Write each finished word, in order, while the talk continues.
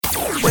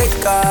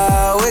Wake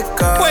up,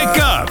 wake up.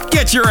 Wake up!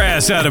 Get your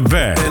ass out of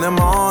bed. In the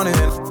morning,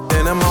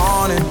 in the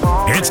morning.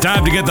 It's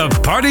time to get the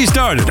party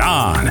started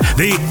on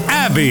the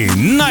Abby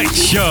Knight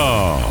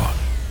Show.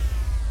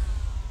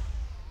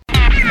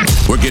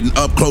 We're getting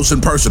up close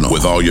and personal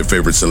with all your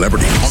favorite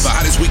celebrities on the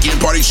hottest weekend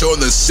party show in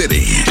the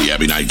city, the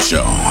Abby Knight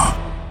Show.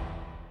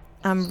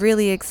 I'm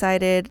really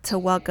excited to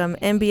welcome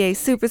NBA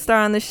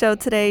superstar on the show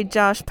today,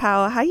 Josh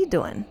Powell. How you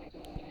doing?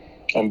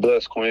 I'm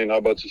blessed, Queen. How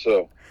about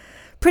yourself?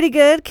 Pretty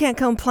good. Can't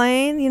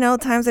complain. You know,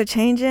 times are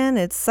changing.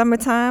 It's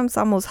summertime. It's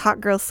almost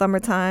hot girl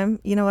summertime.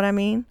 You know what I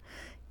mean?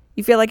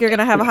 You feel like you're going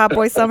to have a hot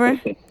boy summer?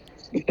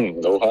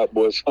 No hot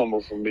boy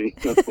summer for me.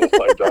 Like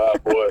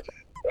the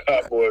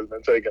hot boy's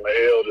been taking a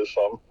L this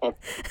summer.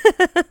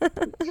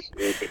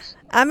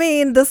 I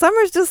mean, the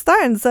summer's just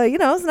starting, so, you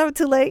know, it's never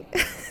too late.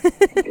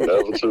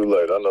 Never too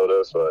late. I know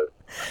that's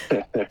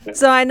right.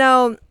 So I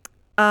know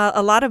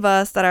a lot of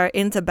us that are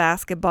into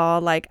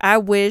basketball, like, I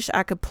wish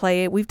I could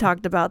play it. We've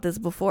talked about this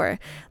before.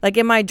 Like,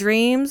 in my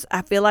dreams,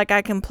 I feel like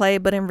I can play,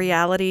 but in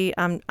reality,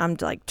 I'm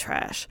like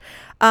trash.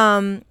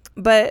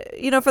 But,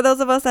 you know, for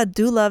those of us that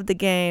do love the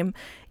game,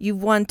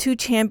 you've won 2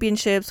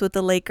 championships with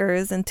the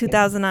Lakers in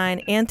 2009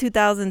 and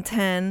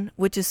 2010,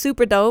 which is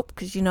super dope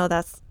because, you know,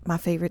 that's my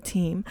favorite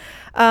team.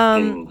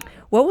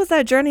 What was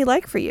that journey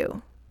like for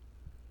you?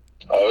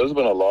 It's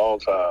been a long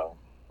time,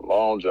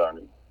 long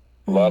journey.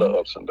 A lot of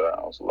ups and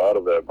downs, a lot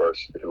of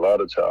adversity, a lot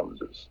of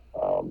challenges.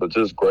 But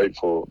just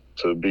grateful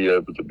to be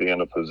able to be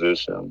in a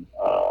position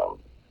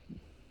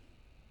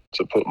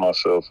to put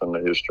myself in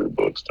the history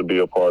books, to be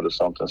a part of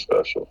something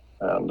special.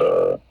 And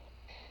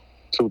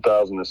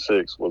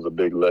 2006 was a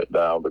big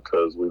letdown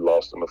because we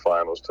lost in the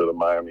finals to the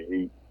Miami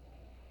Heat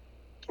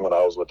when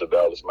I was with the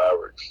Dallas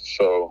Mavericks.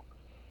 So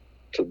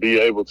to be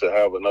able to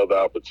have another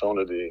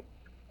opportunity,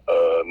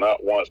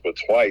 not once but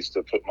twice,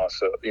 to put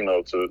myself, you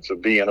know, to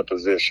be in a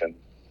position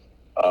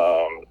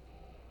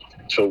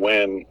to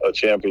win a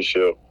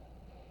championship,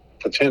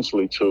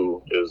 potentially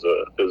 2, is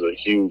a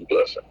huge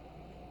blessing.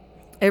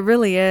 It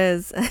really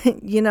is.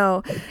 You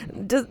know,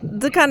 just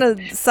to kind of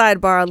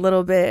sidebar a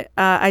little bit,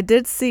 I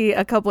did see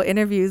a couple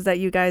interviews that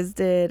you guys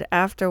did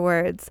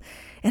afterwards.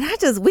 And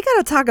we got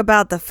to talk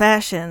about the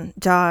fashion,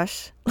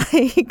 Josh.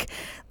 Like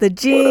the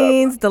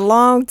jeans, the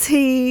long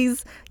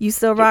tees. You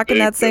still rocking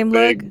that same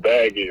look? Big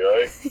baggy,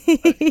 right?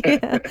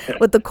 Yeah,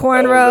 with the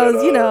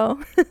cornrows, you know.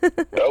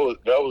 that was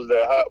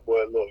that hot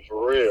boy look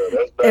for real.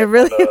 That's back it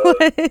really was.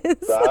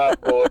 The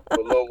hot boy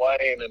with Lil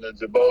Wayne and the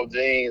Jabot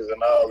jeans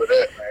and all of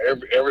that.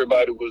 Man,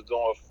 everybody was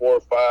doing 4,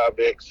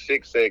 5X,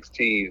 6X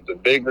tees. The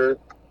bigger,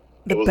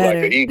 it was better.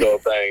 like an ego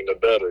thing. The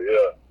better,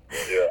 yeah.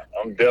 Yeah,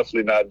 I'm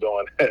definitely not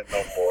doing that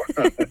no more.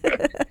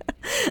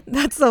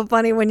 That's so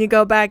funny when you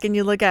go back and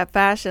you look at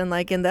fashion,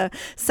 like in the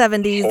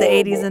 70s, the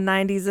 80s, and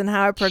 90s, and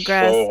how it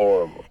progressed. So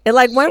horrible. It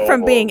like went so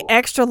from being horrible.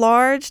 Extra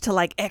large to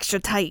like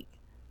extra tight.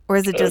 Or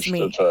is it just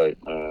me? Extra tight,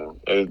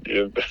 man.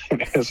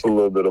 It's a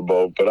little bit of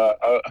both, but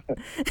I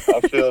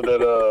feel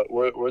that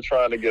we're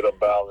trying to get a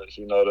balance.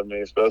 You know what I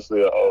mean?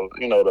 Especially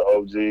you know, the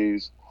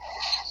OGs.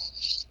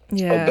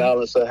 Yeah. A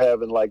balance of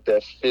having like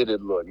that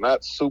fitted look,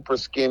 not super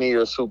skinny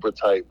or super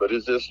tight, but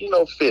it's just, you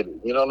know, fitted.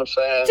 You know what I'm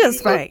saying?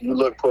 Just right. You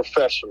look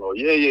professional.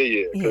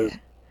 Yeah. Because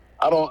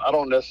I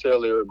don't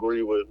necessarily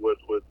agree with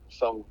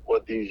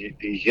what these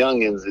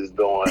youngins is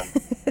doing.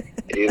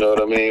 You know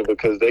what I mean?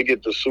 Because they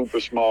get the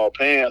super small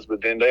pants,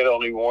 but then they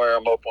don't even wear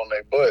them up on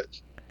their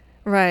butts.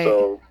 Right.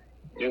 So,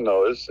 you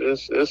know,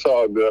 it's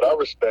all good. I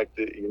respect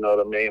it. You know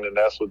what I mean? And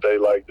that's what they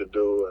like to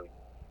do. And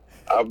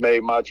I've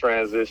made my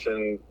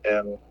transition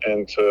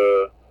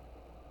into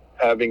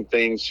having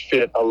things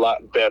fit a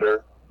lot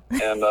better,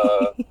 and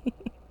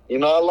you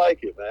know, I like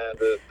it, man.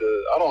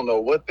 I don't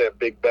know what that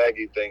big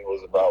baggy thing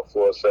was about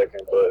for a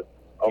second, but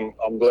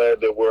I'm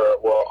glad that we're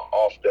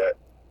off that.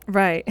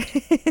 Right.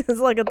 It's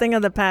like a thing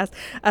of the past.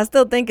 I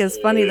still think it's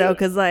funny though,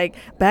 because like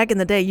back in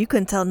the day, you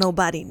couldn't tell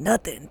nobody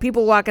nothing.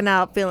 People walking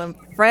out feeling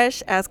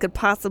fresh as could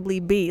possibly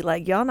be.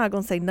 Like, y'all not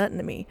gonna say nothing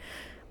to me.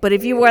 But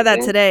if you wear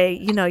that today,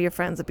 you know your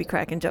friends would be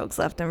cracking jokes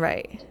left and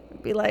right.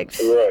 Be like,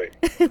 right.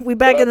 We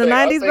back in the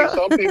 90s, bro?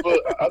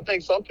 I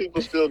think some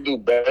people still do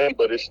bad,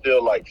 but it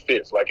still like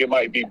fits. Like it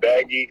might be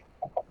baggy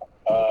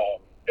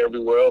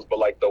everywhere else, but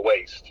like the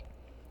waist.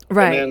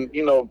 Right. And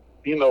then,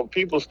 you know,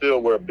 people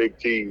still wear big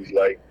tees,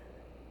 like,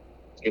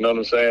 you know what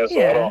I'm saying? So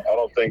Yeah. I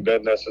don't think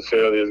that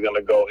necessarily is going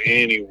to go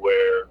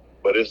anywhere,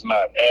 but it's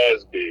not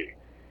as big.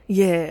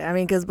 Yeah, I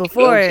mean, because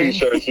before... Them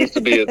T-shirts used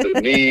to be at the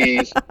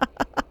knees.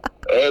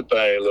 That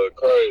thing look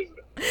crazy.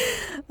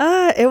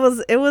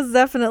 It was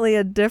definitely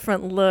a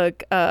different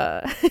look,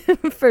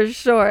 for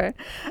sure.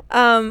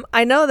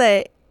 I know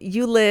that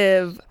you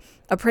live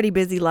a pretty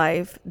busy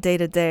life day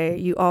to day.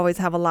 You always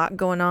have a lot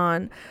going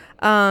on.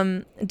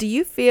 Do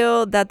you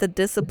feel that the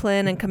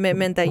discipline and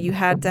commitment that you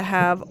had to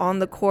have on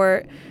the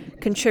court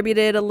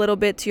contributed a little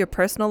bit to your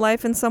personal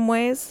life in some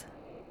ways?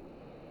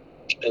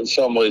 In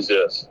some ways,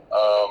 yes.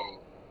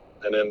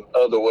 And in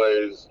other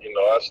ways, you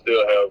know, I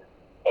still have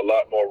a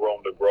lot more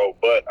room to grow,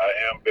 but I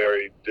am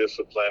very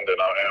disciplined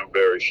and I am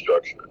very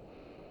structured.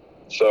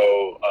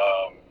 So,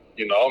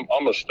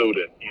 I'm a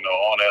student,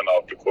 on and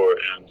off the court,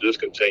 and just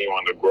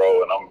continuing to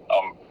grow. And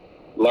I'm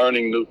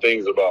learning new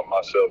things about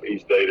myself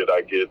each day that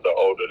I get, the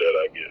older that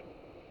I get.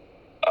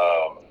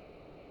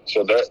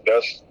 So that's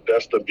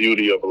the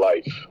beauty of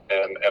life,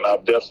 and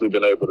I've definitely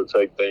been able to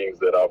take things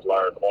that I've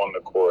learned on the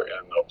court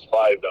and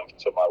apply them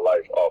to my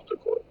life off the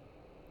court.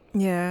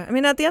 Yeah. I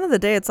mean, at the end of the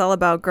day, it's all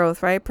about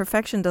growth, right?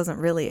 Perfection doesn't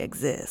really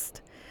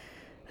exist.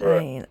 Right. I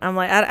mean, I'm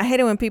like, I hate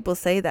it when people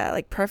say that,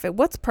 like, perfect.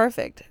 What's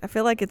perfect? I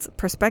feel like it's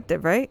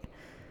perspective, right?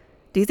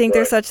 Do you think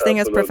there's such thing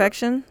as Absolutely.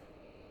 perfection?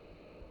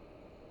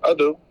 I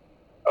do.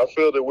 I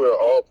feel that we're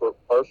all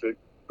perfect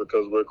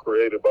because we're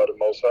created by the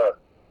Most High.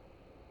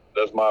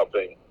 That's my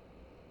opinion.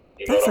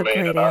 You That's know what a I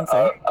mean? great And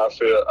answer.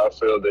 I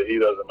feel that He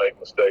doesn't make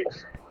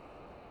mistakes.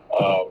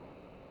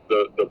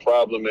 The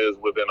problem is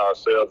within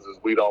ourselves is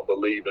we don't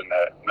believe in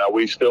that. Now,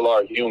 we still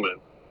are human,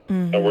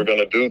 and we're going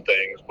to do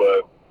things,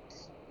 but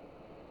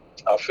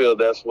I feel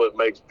that's what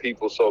makes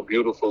people so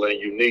beautiful and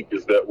unique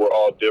is that we're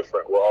all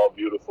different. We're all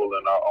beautiful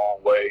in our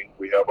own way.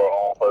 We have our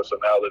own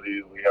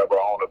personalities. We have our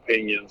own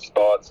opinions,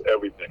 thoughts,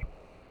 everything.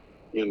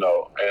 And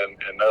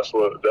that's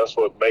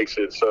what makes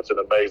it such an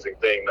amazing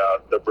thing. Now,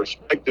 the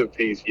perspective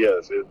piece,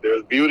 yes,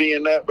 there's beauty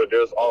in that, but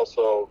there's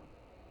also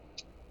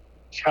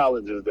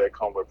challenges that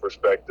come with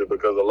perspective,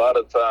 because a lot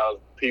of times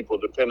people,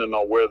 depending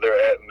on where they're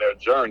at in their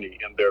journey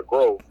and their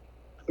growth,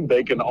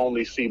 they can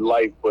only see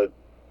life but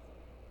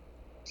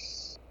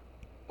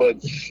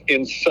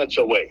in such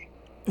a way.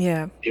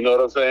 Yeah. You know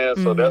what I'm saying?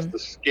 So that's the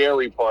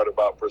scary part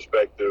about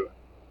perspective.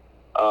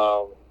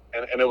 And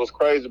it was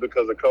crazy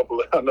because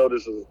I know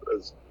this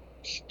is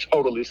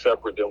totally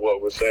separate than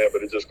what we're saying,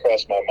 but it just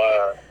crossed my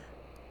mind.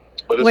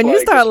 But it's When you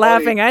start it's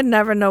laughing, funny. I'd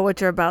never know what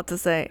you're about to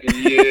say.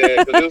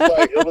 Yeah, because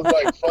it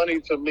was funny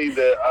to me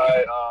that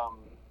I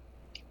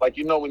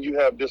when you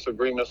have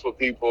disagreements with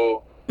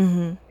people,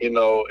 in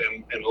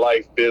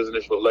life,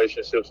 business,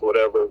 relationships,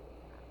 whatever,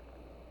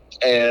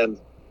 and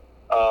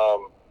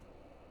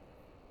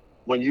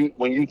when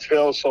you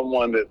tell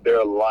someone that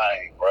they're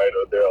lying, right,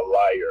 or they're a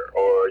liar,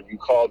 or you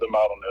call them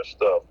out on their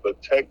stuff,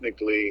 but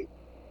technically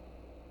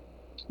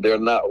they're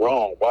not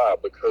wrong. Why?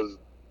 Because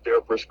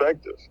their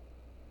perspective.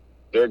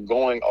 They're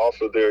going off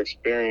of their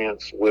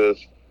experience with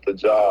the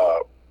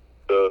job,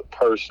 the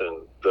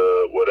person,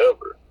 the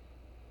whatever.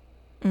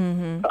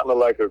 Kind of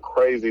like a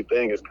crazy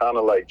thing. It's kind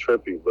of like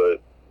trippy,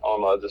 but I don't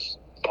know. I just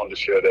wanted to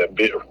share that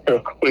bit real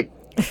quick.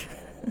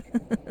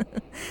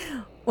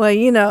 Well,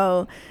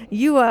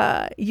 you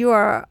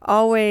are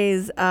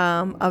always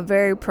a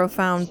very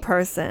profound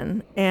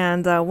person,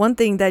 and one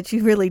thing that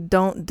you really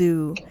don't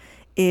do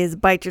is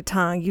bite your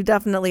tongue. You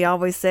definitely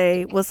always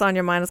say what's on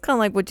your mind. It's kind of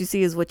like what you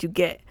see is what you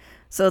get.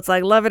 So it's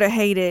like, love it or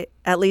hate it,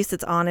 at least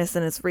it's honest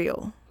and it's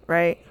real,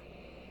 right?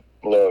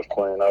 Love,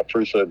 Queen. I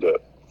appreciate that.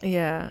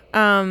 Yeah.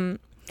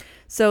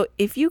 So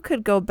if you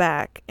could go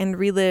back and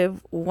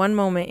relive one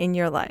moment in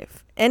your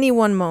life, any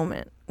one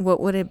moment, what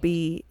would it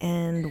be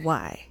and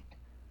why?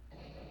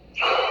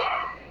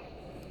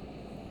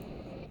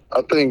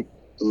 I think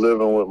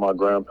living with my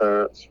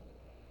grandparents.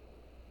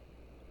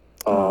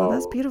 Oh,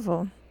 that's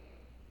beautiful.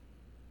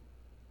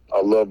 I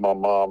love my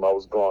mom. I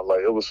was going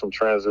it was some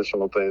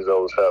transitional things that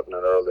was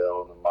happening early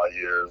on in my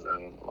years,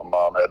 and my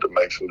mom had to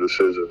make some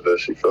decisions that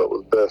she felt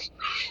was best.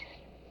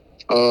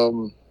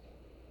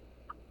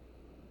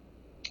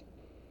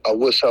 I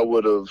wish I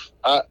would have.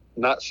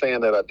 Not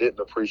saying that I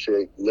didn't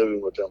appreciate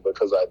living with them,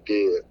 because I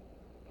did,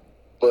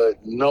 but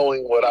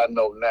knowing what I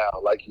know now,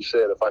 like you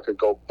said, if I could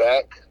go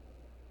back,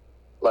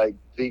 like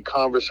the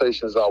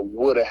conversations I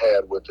would have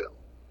had with them,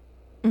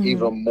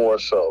 even more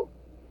so.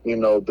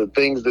 The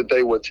things that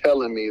they were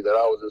telling me that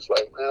I was just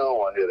like, man, I don't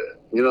want to hear that.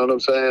 You know what I'm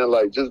saying?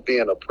 Like, just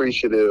being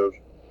appreciative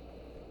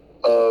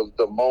of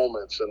the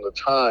moments and the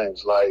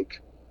times.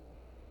 Like,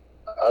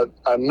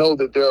 I know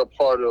that they're a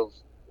part of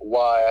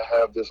why I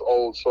have this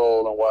old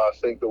soul and why I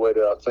think the way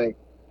that I think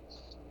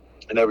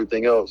and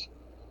everything else.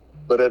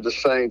 But at the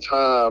same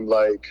time,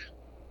 like,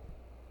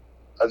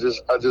 I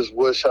just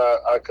wish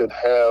I could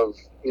have,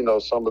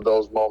 some of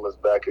those moments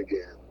back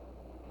again.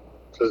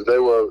 Because they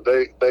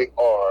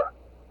are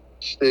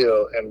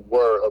still and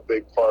were a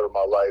big part of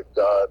my life.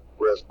 God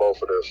rest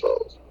both of their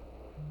souls,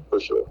 for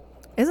sure.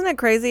 Isn't it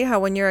crazy how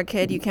when you're a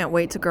kid, you can't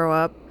wait to grow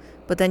up,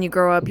 but then you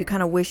grow up, you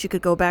kind of wish you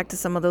could go back to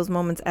some of those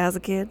moments as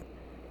a kid?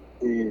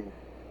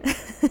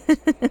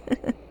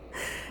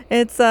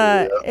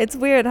 It's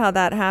weird how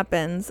that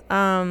happens.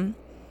 Kind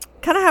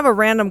of have a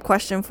random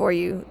question for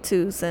you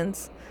too,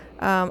 since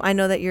I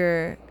know that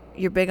you're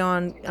big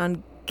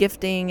on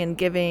gifting and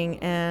giving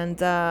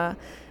and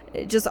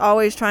just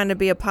always trying to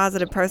be a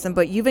positive person,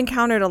 but you've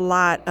encountered a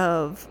lot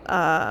of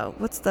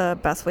what's the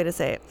best way to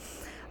say it?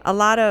 A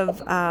lot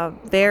of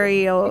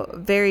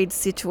varied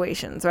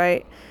situations,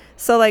 right?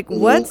 So like,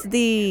 what's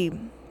the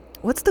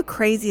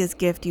craziest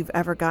gift you've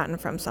ever gotten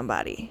from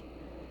somebody?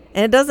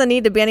 And it doesn't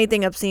need to be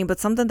anything obscene, but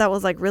something that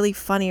was like really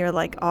funny or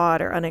like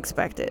odd or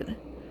unexpected.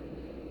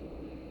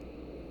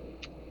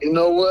 You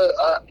know what?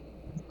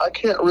 I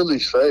can't really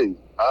say.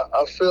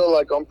 I feel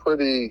like I've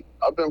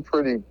been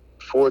pretty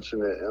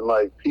fortunate, and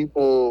like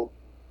people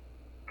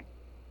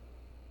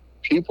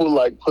people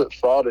like put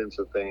thought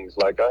into things.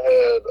 Like I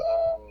had,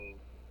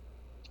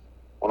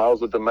 when I was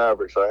with the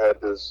Mavericks, I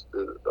had this,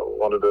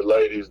 one of the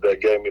ladies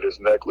that gave me this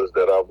necklace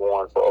that I've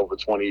worn for over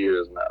 20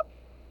 years now.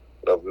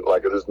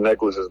 Like this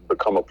necklace has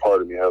become a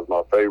part of me. It has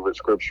my favorite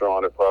scripture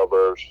on it,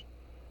 Proverbs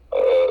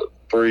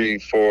 3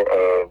 through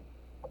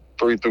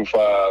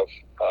 5.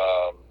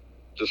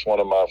 Just one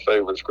of my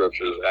favorite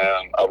scriptures.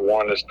 And I've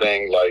worn this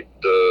thing like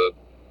the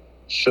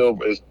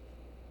silvering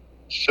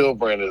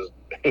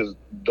is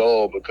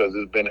dull because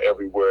it's been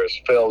everywhere. It's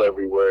fell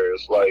everywhere.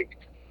 It's like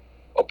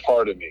a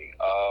part of me.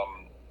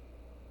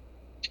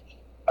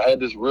 I had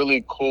this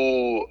really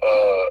cool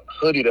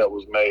hoodie that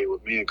was made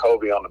with me and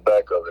Kobe on the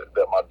back of it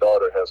that my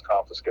daughter has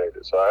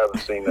confiscated. So I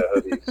haven't seen that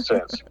hoodie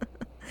since.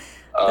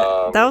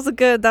 That was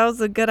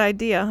a good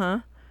idea, huh?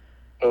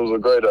 It was a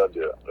great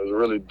idea. It was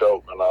really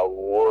dope, and I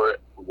wore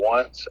it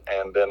once,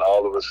 and then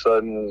all of a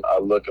sudden, I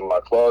look in my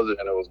closet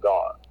and it was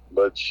gone.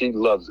 But she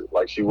loves it.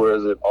 Like she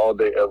wears it all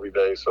day, every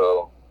day.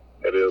 So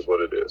it is what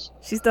it is.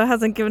 She still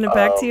hasn't given it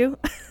back to you?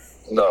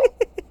 No,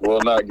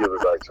 will not give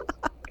it back to me.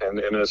 And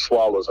it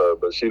swallows her,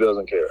 but she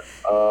doesn't care.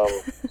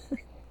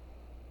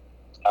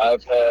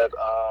 I've had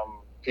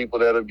people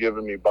that have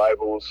given me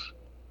Bibles,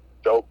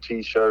 dope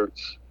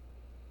T-shirts,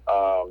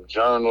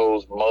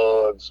 journals,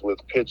 mugs with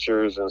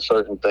pictures and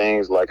certain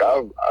things. Like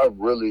I've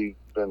really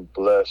been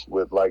blessed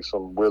with like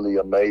some really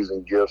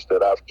amazing gifts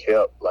that I've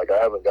kept. Like I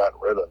haven't gotten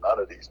rid of none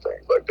of these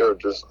things. Like they're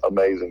just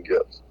amazing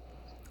gifts.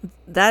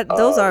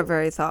 Those are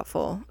very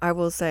thoughtful, I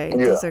will say.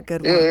 Yeah. Those are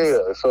good ones.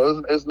 Yeah.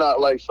 So it's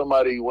not like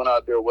somebody went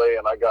out their way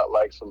and I got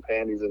like some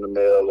panties in the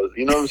mail. Or,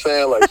 you know what I'm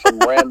saying? Like some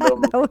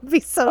random. That would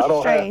be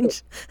so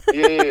strange. I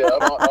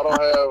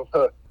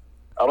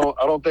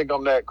don't think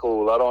I'm that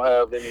cool. I don't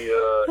have any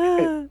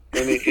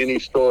any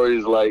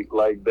stories like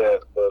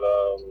that. But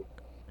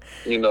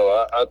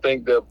I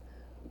think that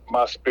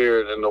my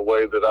spirit and the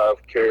way that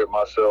I've carried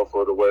myself,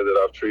 or the way that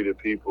I've treated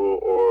people,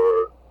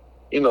 or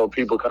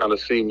people kind of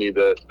see me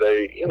that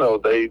they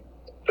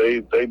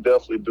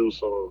definitely do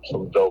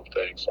some dope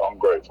things. So I'm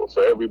grateful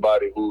for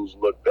everybody who's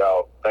looked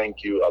out.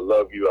 Thank you. I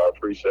love you. I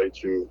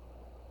appreciate you.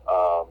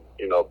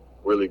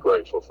 Really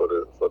grateful for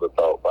the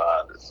thought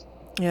behind this.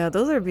 Yeah,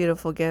 those are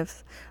beautiful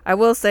gifts. I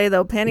will say,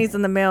 though, panties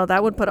in the mail,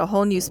 that would put a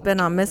whole new spin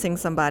on missing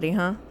somebody,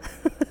 huh?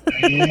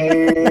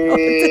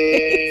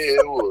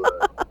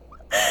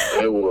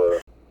 It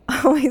would.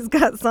 Always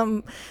got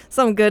some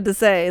good to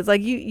say. It's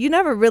like you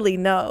never really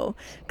know,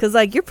 because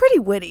like you're pretty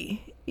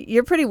witty.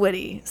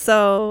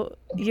 So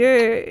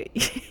you're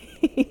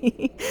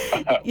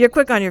you're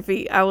quick on your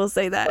feet. I will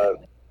say that.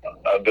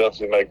 I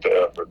definitely make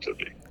the effort to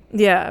be.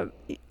 Yeah,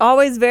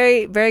 always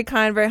very, very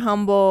kind, very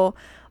humble,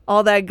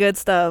 all that good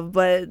stuff.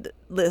 But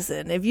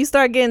listen, if you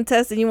start getting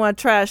tested, you want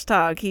trash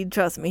talk,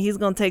 trust me, he's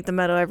gonna take the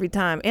medal every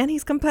time, and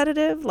he's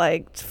competitive.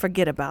 Like,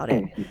 forget about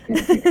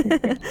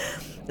it.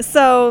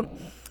 So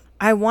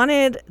I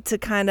wanted to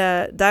kind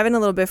of dive in a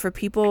little bit for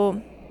people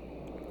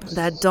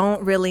that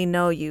don't really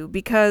know you,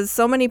 because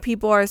so many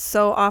people are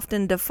so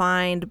often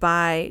defined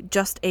by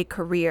just a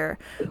career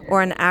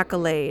or an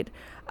accolade.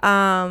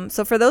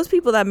 So for those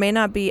people that may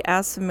not be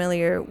as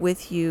familiar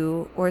with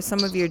you or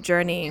some of your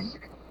journey,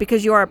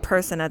 because you are a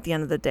person at the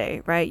end of the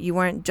day, right? You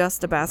weren't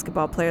just a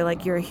basketball player,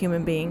 like you're a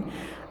human being.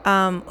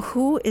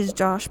 Who is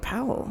Josh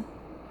Powell?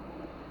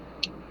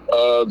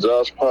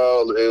 Josh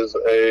Powell is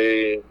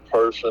a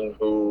person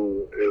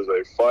who is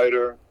a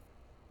fighter.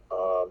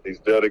 He's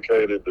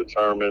dedicated,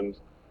 determined,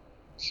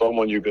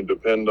 someone you can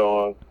depend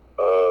on,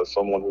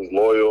 someone who's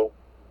loyal,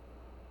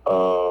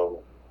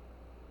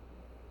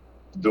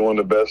 doing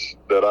the best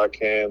that I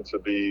can to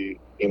be,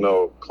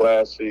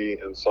 classy,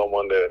 and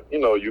someone that,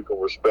 you can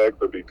respect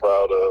or be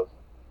proud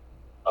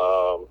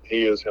of.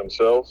 He is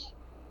himself.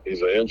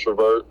 He's an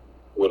introvert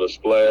with a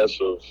splash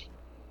of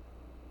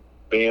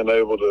being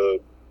able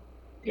to,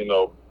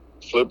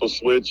 flip a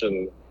switch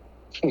and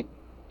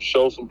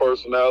show some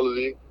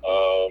personality.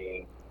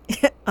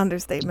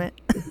 Understatement.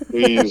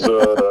 He's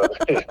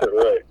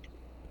right.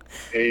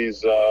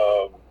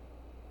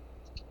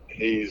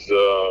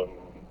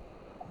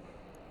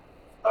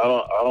 I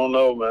don't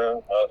know,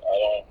 man.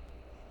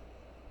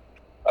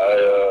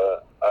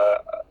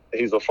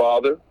 He's a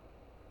father.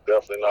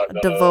 Definitely not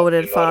gonna,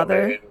 devoted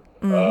father.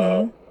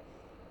 Mm-hmm.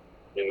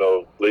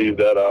 Leave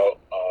that out.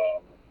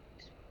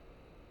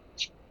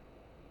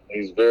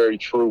 He's very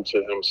true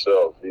to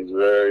himself. He's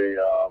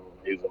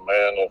he's a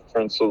man of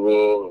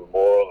principle and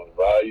moral and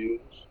values.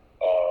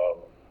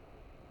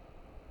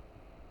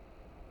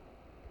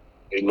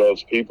 He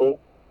loves people.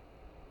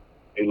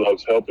 He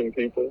loves helping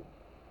people.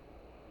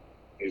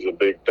 He's a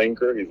big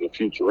thinker. He's a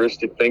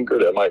futuristic thinker.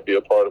 That might be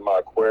a part of my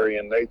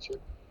Aquarian nature.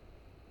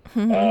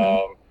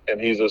 Mm-hmm.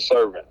 And he's a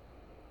servant.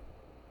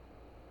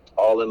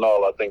 All in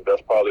all, I think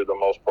that's probably the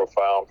most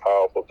profound,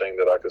 powerful thing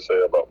that I could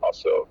say about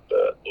myself,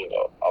 that,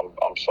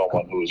 I'm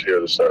someone who's here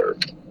to serve.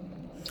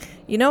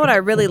 You know what I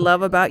really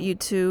love about you,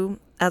 too,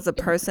 as a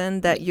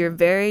person, that you're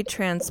very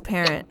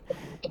transparent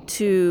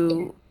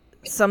to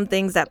some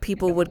things that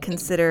people would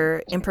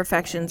consider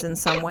imperfections in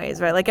some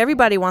ways, right? Like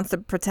everybody wants to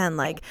pretend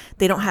like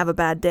they don't have a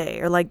bad day,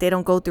 or like they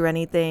don't go through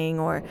anything,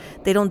 or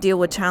they don't deal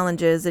with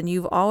challenges. And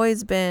you've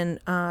always been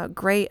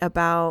great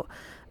about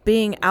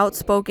being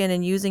outspoken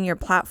and using your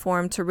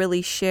platform to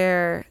really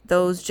share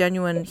those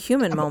genuine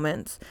human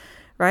moments,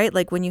 right?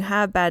 Like when you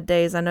have bad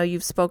days, I know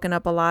you've spoken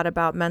up a lot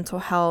about mental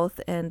health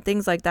and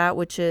things like that,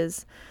 which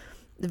is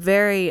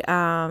very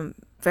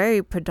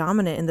very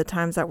predominant in the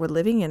times that we're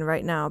living in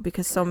right now,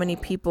 because so many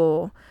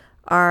people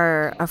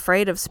are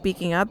afraid of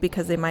speaking up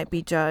because they might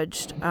be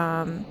judged.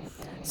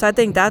 So I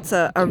think that's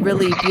a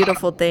really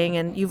beautiful thing.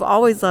 And you've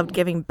always loved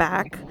giving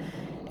back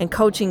and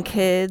coaching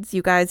kids.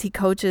 You guys, he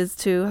coaches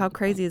too. How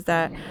crazy is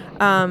that?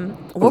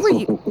 What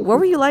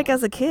were you like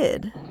as a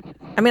kid?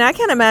 I mean, I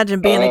can't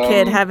imagine being a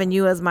kid having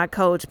you as my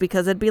coach,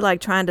 because it'd be like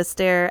trying to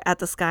stare at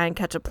the sky and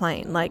catch a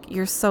plane. Like,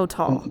 you're so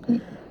tall.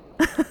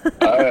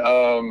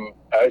 I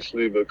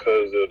actually,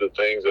 because of the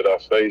things that I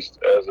faced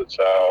as a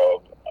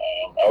child,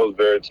 I was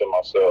very to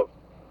myself.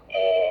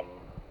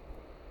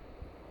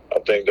 I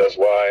think that's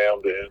why I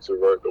am the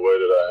introvert the way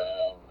that I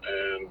am,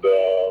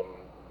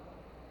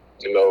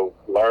 and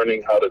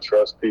learning how to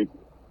trust people,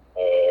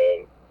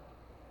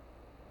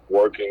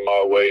 working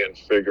my way and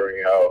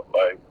figuring out,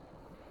 like,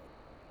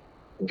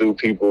 do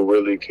people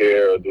really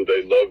care, or do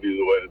they love you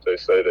the way that they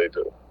say they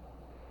do?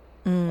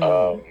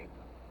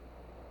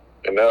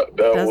 And that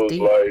That's was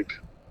deep. like,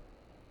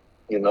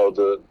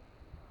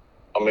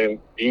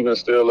 even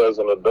still as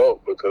an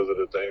adult, because of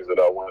the things that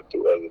I went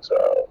through as a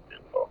child,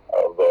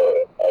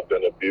 I've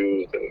been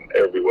abused in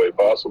every way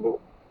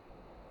possible,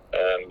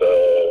 and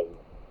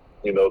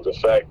the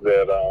fact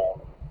that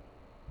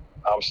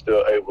I'm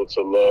still able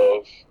to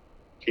love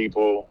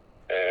people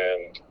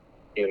and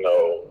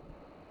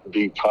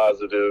be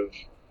positive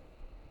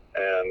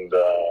and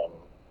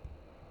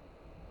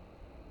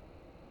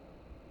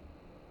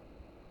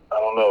I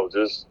don't know,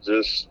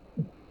 just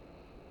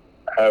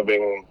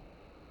having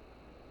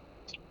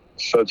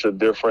such a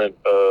different,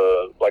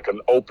 like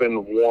an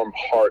open, warm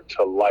heart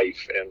to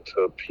life and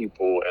to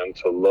people and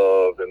to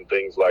love and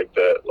things like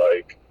that.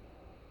 Like,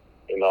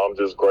 I'm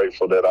just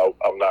grateful that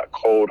I'm not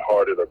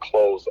cold-hearted or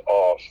closed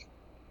off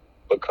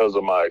because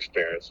of my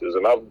experiences.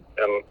 And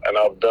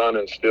I've done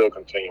and still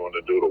continuing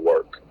to do the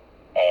work.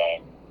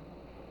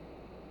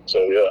 So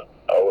yeah,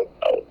 I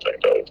would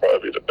think that would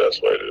probably be the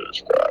best way to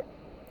describe.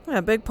 Yeah,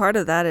 a big part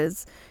of that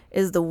is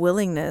the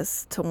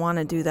willingness to want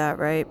to do that,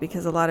 right?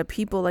 Because a lot of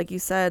people, like you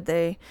said,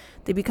 they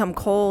become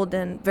cold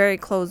and very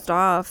closed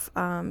off.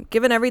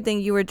 Given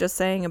everything you were just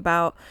saying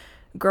about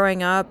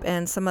growing up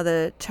and some of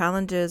the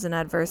challenges and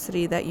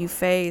adversity that you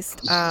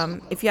faced,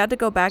 if you had to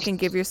go back and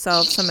give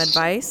yourself some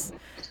advice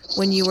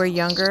when you were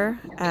younger,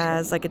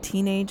 as like a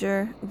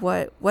teenager,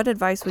 what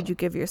advice would you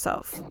give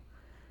yourself?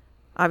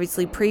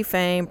 Obviously,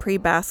 pre-fame,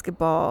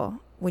 pre-basketball,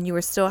 when you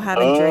were still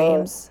having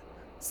dreams,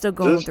 still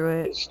going Just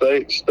through it.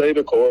 stay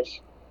the course.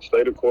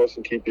 Stay the course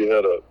and keep your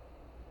head up.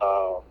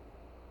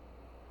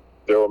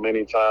 There were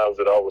many times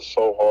that I was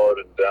so hard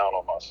and down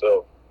on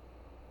myself.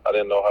 I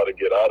didn't know how to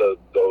get out of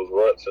those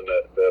ruts and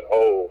that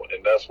hole.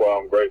 And that's why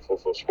I'm grateful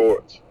for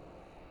sports.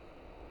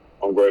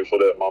 I'm grateful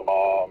that my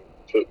mom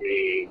put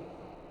me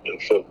in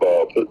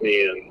football,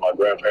 my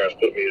grandparents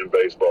put me in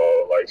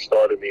baseball, like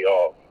started me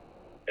off,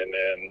 and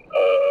then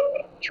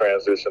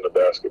transitioned to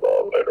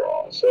basketball later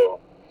on. So,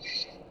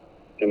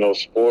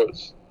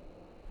 sports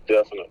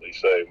definitely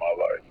saved my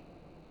life.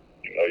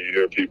 You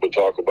hear people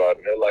talk about it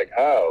and they're like,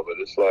 how? But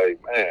it's like,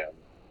 man,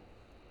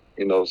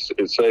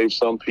 it saves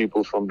some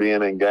people from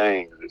being in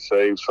gangs. It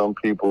saves some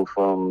people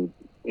from,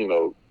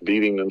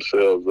 beating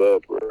themselves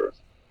up, or,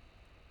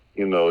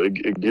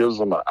 it gives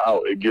them an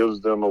out. It gives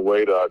them a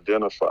way to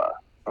identify.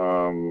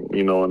 And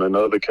in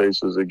other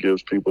cases, it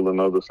gives people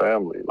another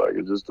family. Like,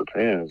 it just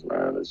depends,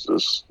 man. It's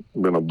just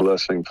been a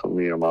blessing for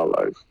me in my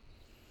life.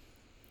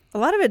 A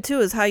lot of it too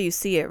is how you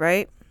see it,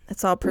 right?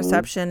 It's all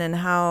perception and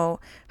how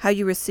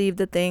you receive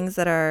the things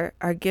that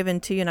are given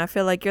to you. And I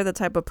feel like you're the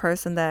type of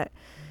person that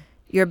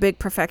you're a big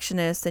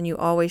perfectionist, and you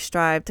always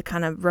strive to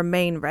kind of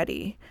remain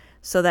ready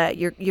so that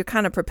you're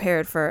kind of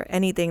prepared for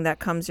anything that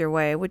comes your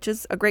way, which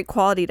is a great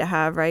quality to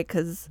have, right?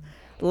 Because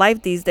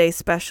life these days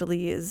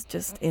especially is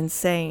just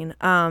insane.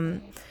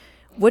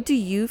 What do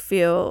you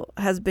feel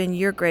has been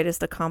your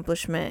greatest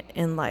accomplishment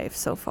in life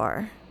so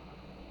far?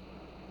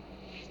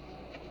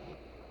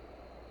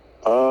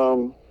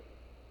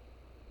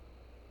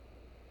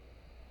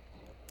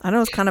 I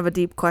know it's kind of a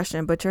deep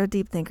question, but you're a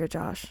deep thinker,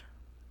 Josh.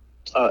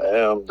 I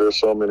am. There's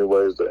so many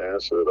ways to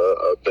answer it.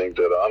 I think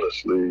that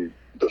honestly,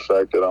 the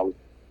fact that I'm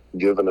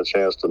given a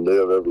chance to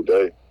live every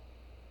day,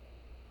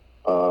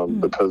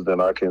 because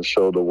then I can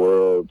show the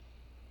world,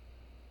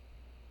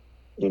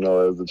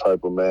 as the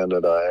type of man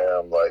that I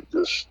am, like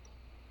just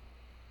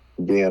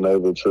being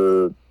able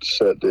to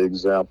set the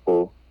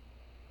example.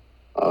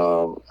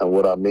 And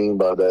what I mean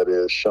by that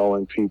is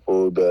showing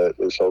people that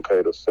it's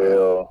okay to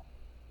fail.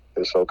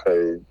 It's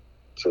okay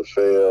to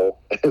fail.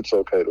 It's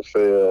okay to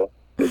fail.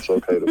 It's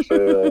okay to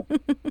fail.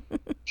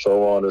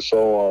 So on and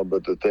so on.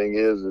 But the thing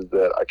is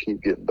that I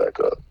keep getting back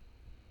up.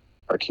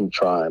 I keep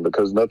trying,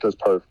 because nothing's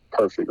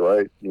perfect,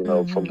 right? You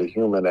know, from the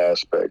human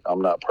aspect,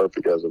 I'm not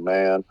perfect as a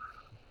man.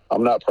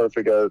 I'm not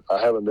perfect I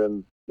haven't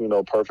been, you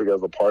know, perfect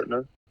as a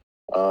partner.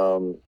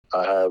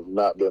 I have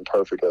not been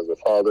perfect as a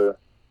father,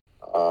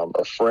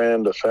 a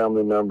friend, a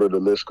family member, the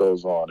list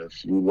goes on.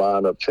 If you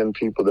line up 10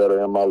 people that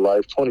are in my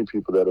life, 20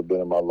 people that have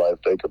been in my life,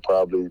 they could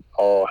probably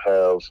all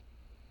have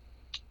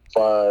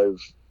five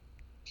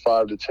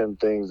to 10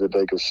 things that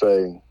they could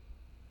say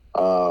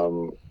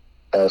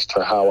as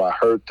to how I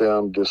hurt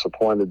them,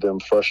 disappointed them,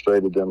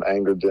 frustrated them,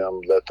 angered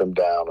them, let them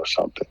down or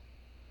something.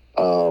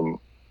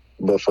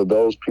 But for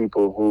those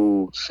people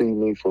who see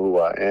me for who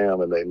I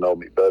am and they know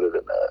me better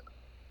than that,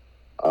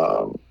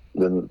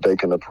 then they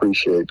can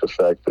appreciate the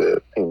fact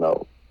that, you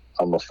know,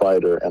 I'm a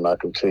fighter and I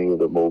continue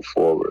to move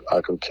forward.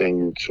 I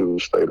continue to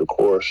stay the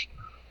course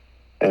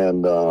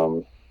and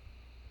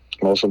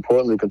most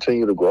importantly,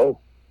 continue to grow.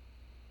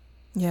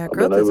 Yeah, I've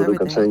growth been is able to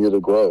everything. continue to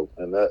grow,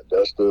 and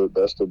that's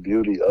the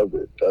beauty of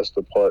it. That's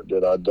the part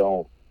that I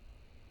don't,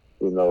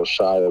 you know,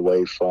 shy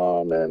away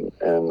from, and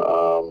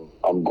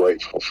I'm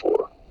grateful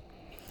for.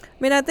 I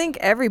mean, I think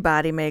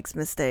everybody makes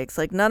mistakes.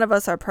 Like, none of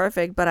us are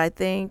perfect, but I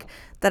think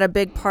that a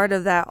big part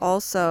of that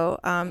also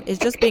is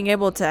just being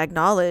able to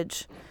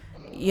acknowledge,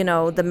 you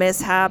know, the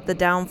mishap, the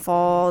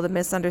downfall, the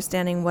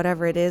misunderstanding,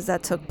 whatever it is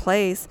that took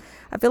place.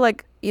 I feel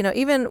like, you know,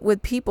 even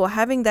with people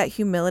having that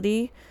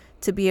humility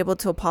to be able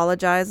to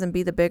apologize and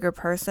be the bigger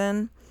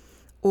person,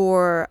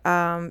 or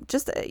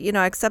just, you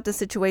know, accept the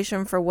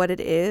situation for what it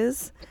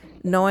is,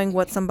 knowing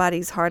what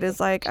somebody's heart is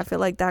like, I feel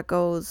like that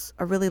goes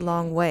a really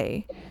long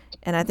way.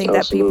 And I think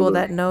that people Absolutely.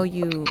 that know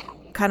you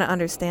kind of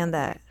understand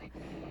that,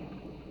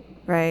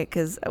 right?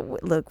 Because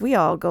look, we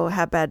all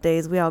have bad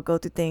days. We all go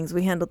through things.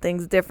 We handle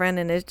things different,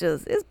 and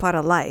it's part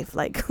of life.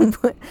 Like,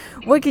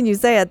 what can you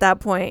say at that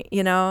point,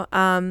 you know?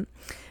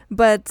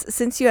 But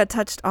since you had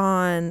touched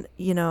on,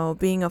 you know,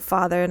 being a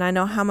father, and I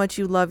know how much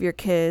you love your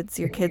kids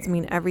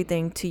mean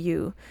everything to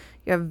you.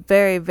 You're a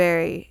very,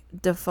 very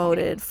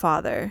devoted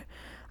father.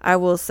 I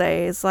will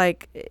say, it's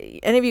like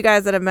any of you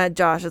guys that have met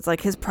Josh, it's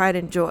like his pride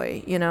and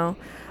joy, you know?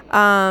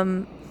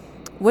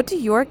 What do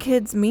your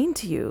kids mean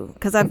to you?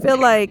 Because I feel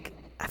like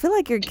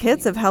your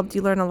kids have helped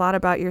you learn a lot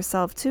about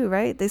yourself too,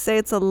 right? They say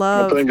it's a I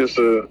love think it's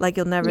like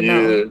you'll never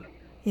know. yeah, and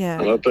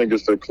Yeah. I think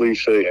it's the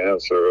cliche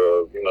answer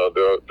of, you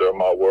know, they're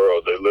my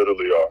world. They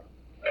literally are,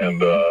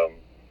 and Mm-hmm.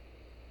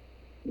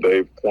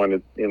 they've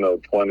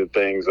pointed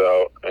things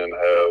out and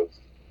have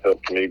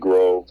helped me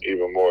grow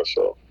even more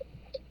so.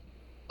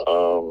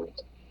 Um,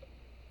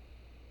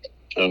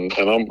 and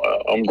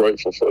I'm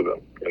grateful for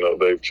them. You know,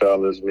 they've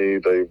challenged me.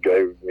 They've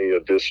gave me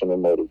additional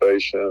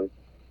motivation.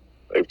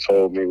 They've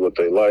told me what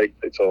they like.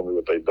 They told me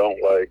what they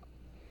don't like.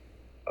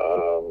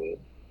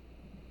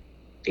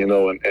 You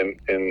know,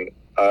 and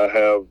I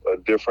have a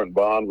different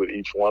bond with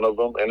each one of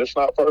them, and it's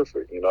not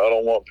perfect. You know, I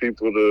don't want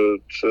people to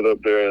sit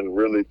up there and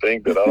really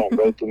think that I don't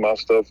go through my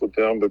stuff with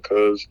them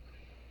because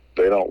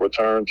they don't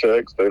return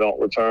texts, they don't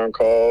return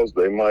calls,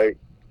 they might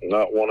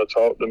not want to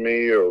talk to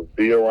me or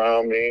be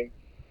around me.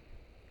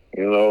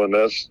 You know, and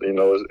that's, you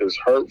know, it's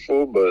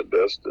hurtful, but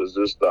that's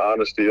just the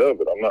honesty of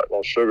it. I'm not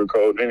going to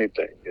sugarcoat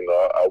anything. You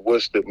know, I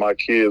wish that my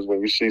kids,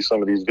 when you see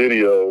some of these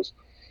videos,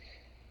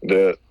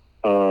 that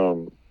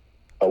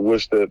I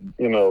wish that,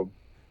 you know,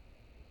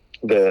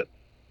 that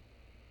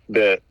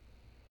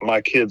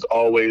my kids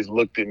always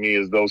looked at me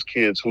as those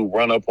kids who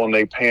run up on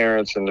their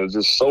parents and they're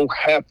just so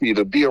happy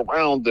to be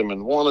around them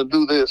and want to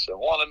do this and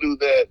want to do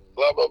that, and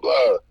blah, blah,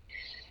 blah.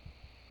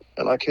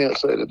 And I can't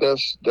say that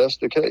that's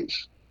the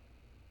case.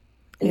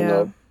 You Yeah.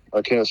 know,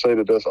 I can't say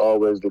that that's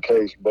always the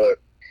case, but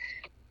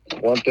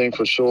one thing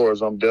for sure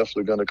is I'm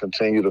definitely going to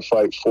continue to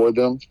fight for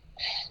them.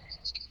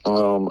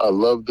 I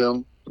love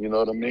them. You know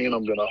what I mean?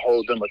 I'm going to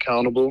hold them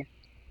accountable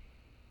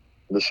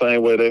the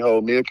same way they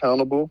hold me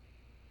accountable.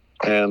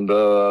 And,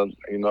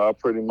 you know, I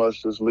pretty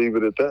much just leave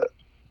it at that.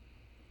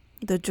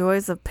 The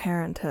joys of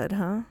parenthood,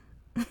 huh?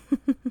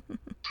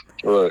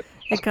 Right.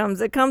 It comes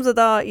with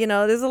all, you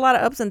know, there's a lot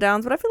of ups and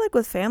downs, but I feel like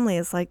with family,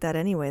 it's like that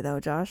anyway, though,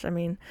 Josh. I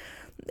mean,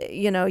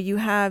 you know, you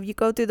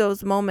go through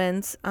those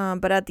moments,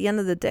 but at the end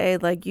of the day,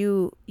 like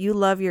you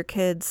love your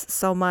kids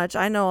so much.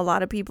 I know a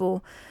lot of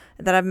people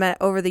that I've met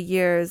over the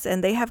years,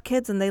 and they have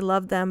kids and they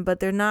love them, but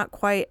they're not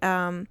quite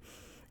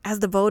as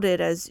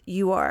devoted as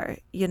you are,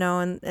 you know,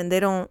 and they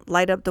don't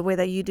light up the way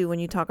that you do when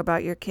you talk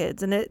about your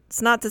kids. And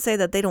it's not to say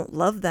that they don't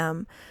love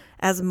them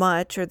as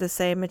much or the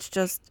same. It's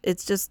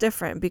just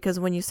different, because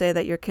when you say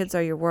that your kids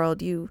are your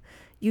world, you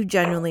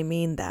genuinely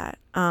mean that.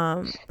 Yeah,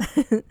 I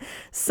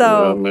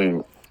So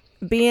mean,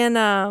 being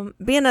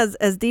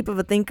as deep of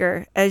a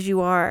thinker as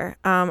you are,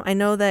 I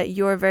know that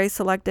you're very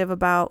selective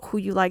about who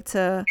you like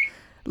to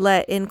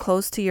let in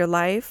close to your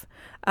life.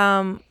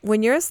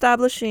 When you're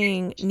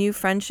establishing new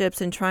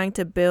friendships and trying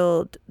to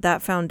build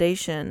that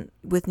foundation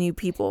with new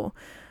people,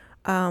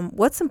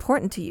 what's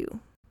important to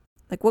you?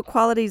 Like, what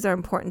qualities are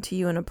important to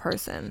you in a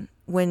person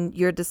when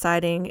you're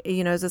deciding,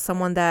 you know, is this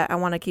someone that I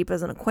want to keep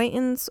as an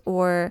acquaintance,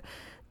 or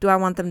do I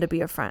want them to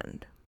be a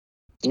friend?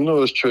 You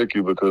know, it's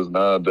tricky because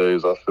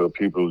nowadays I feel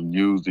people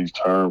use these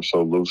terms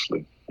so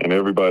loosely, and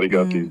everybody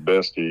got these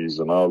besties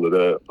and all of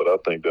that, but I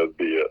think that's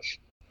BS.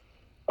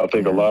 I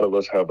think a lot of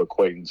us have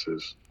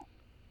acquaintances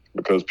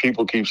because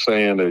people keep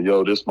saying that,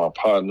 yo, this my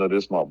partner,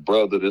 this my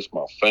brother, this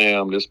my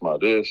fam, this my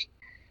this.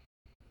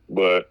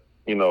 But,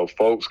 you know,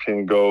 folks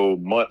can go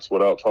months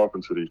without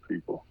talking to these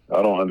people.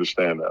 I don't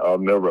understand that. I'll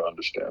never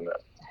understand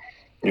that.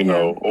 You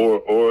know,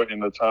 or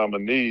in a time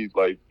of need,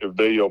 like if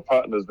they're your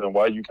partners, then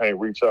why you can't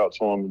reach out to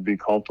them and be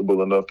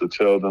comfortable enough to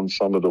tell them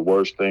some of the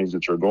worst things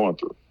that you're going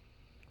through?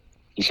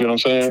 You see what I'm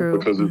saying? True.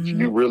 Because if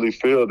you really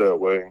feel that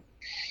way,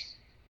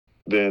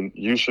 then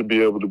you should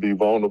be able to be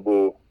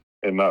vulnerable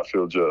and not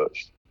feel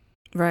judged.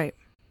 Right.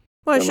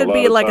 Well, it And should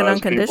be like an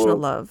unconditional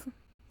love.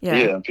 Yeah,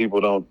 and people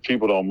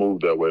don't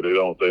move that way. They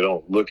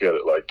don't look at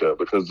it like that,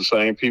 because the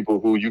same people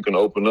who you can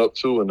open up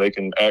to and they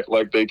can act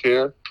like they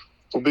care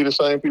will be the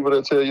same people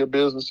that tell your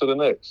business to the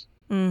next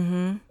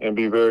and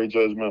be very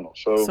judgmental.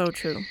 So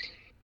true.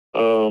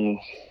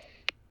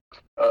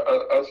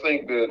 I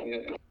think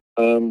that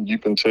you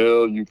can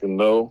tell, you can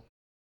know.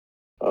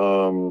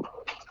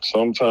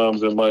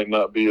 Sometimes it might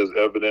not be as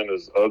evident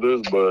as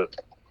others, but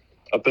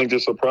I think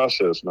it's a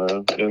process,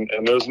 man.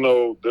 And there's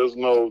no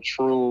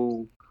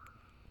true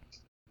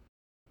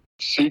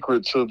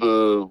secret to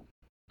the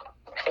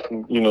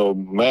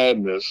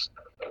madness,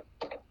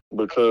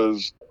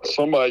 because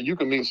you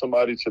can meet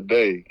somebody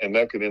today and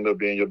that could end up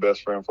being your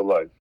best friend for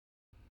life.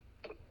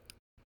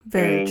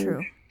 Very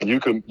true. You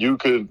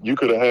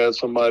could have had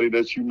somebody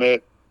that you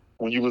met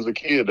when you was a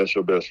kid that's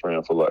your best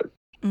friend for life.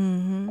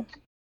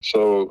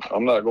 So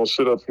I'm not gonna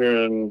sit up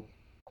here and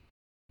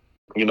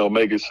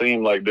make it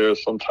seem like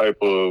there's some type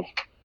of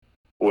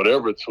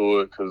whatever to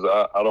it, because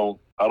I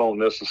don't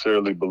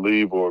necessarily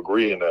believe or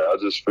agree in that. I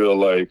just feel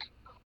like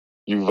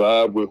you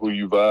vibe with who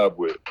you vibe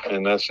with,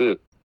 and that's it.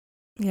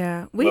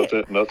 Yeah.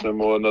 Nothing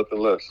more, nothing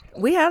less.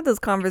 We had this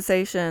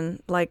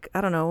conversation, like,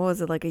 I don't know, what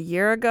was it, like a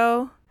year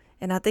ago?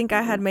 And I think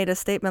I had made a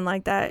statement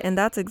like that, and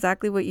that's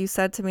exactly what you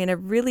said to me, and it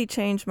really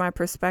changed my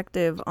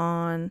perspective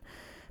on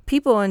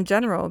people in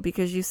general,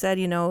 because you said,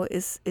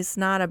 it's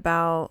not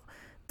about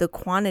the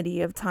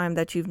quantity of time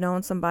that you've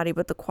known somebody,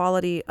 but the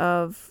quality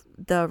of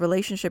the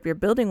relationship you're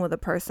building with a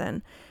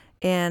person.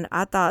 And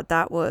I thought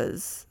that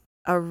was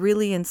a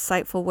really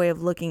insightful way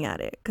of looking at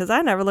it, because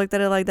I never looked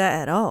at it like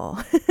that at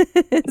all.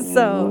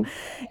 So,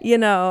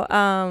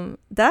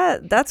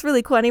 that's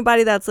really cool.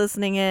 Anybody that's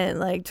listening in,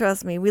 like,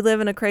 trust me, we live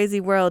in a crazy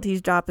world.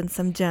 He's dropping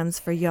some gems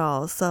for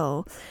y'all.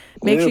 So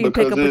make sure you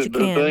pick up what you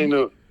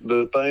can.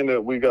 The thing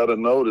that we got to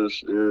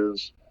notice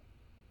is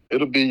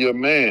it'll be your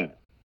man.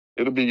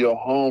 It'll be your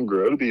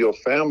homegirl. It'll be your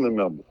family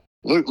member.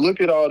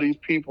 Look at all these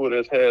people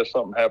that's had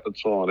something happen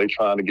to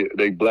them.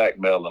 They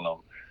blackmailing them.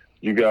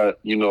 You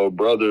got,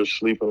 brothers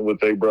sleeping with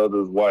their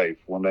brother's wife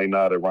when they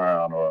not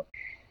around.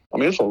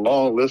 It's a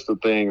long list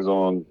of things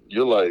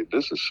you're like,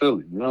 this is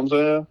silly. You know what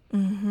I'm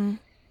saying?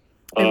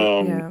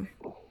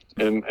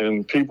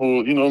 And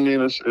people,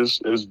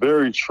 it's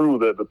very true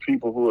that the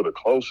people who are the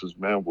closest,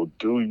 man, will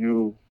do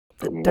you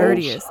the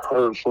dirtiest, most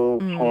hurtful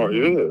part.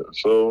 Yeah.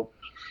 So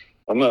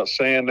I'm not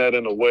saying that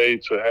in a way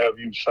to have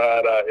you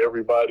side-eye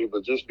everybody,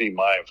 but just be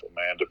mindful,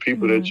 man. The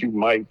people that you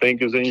might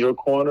think is in your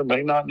corner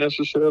may not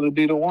necessarily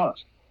be the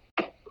ones.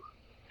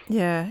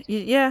 Yeah.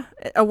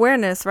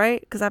 Awareness,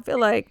 right? Because I feel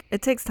like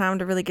it takes time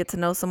to really get to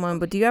know someone,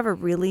 but do you ever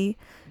really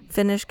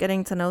finish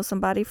getting to know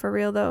somebody for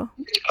real, though?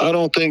 I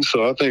don't think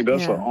so. I think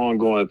that's an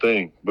ongoing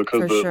thing,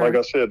 because like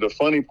I said, the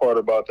funny part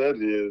about that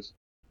is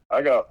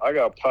I got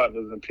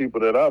partners and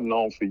people that I've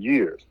known for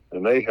years,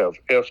 and they have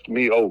effed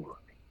me over.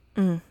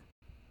 You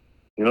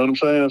know what I'm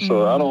saying?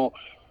 So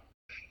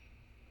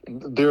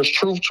there's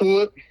truth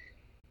to it,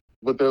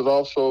 but there's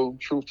also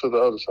truth to the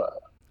other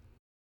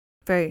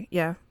side.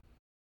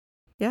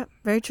 Yeah,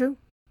 very true.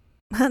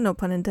 No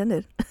pun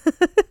intended.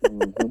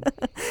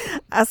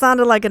 I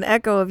sounded like an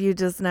echo of you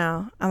just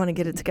now. I'm going to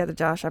get it together,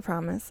 Josh, I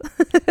promise.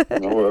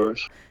 No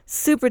worries.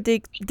 Super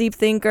deep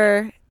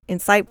thinker,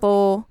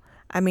 insightful,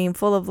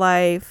 full of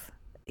life,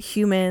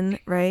 human,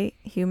 right?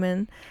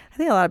 Human. I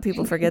think a lot of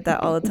people forget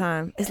that all the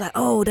time. It's like,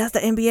 oh, that's the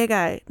NBA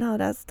guy. No,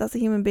 that's a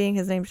human being.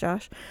 His name's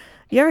Josh.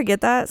 You ever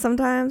get that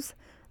sometimes?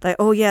 Like,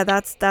 oh yeah,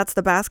 that's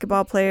the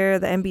basketball player,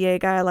 the NBA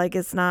guy. Like,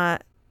 it's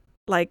not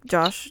like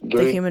Josh,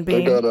 the human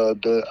being.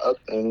 And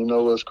you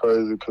know what's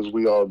crazy? Because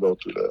we all go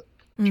through that.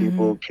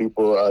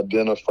 People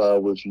identify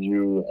with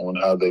you on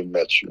how they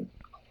met you,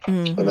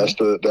 and that's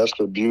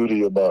the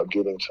beauty about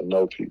getting to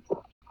know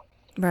people.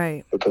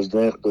 Right. Because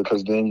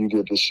then you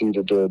get to see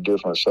that there are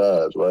different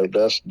sides, right?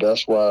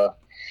 That's why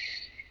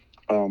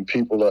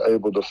people are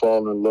able to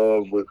fall in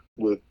love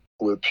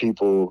with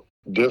people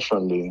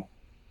differently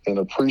and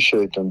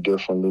appreciate them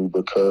differently,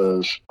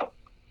 because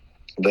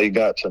they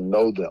got to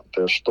know them,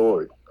 their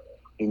story.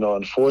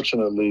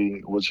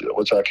 Unfortunately,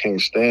 which I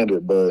can't stand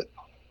it, but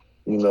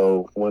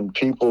when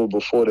people,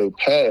 before they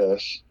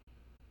pass,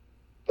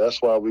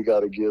 that's why we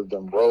got to give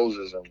them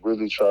roses and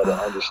really try to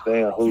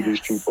understand who these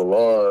people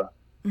are,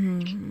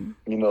 you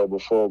know,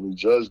 before we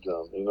judge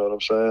them. You know what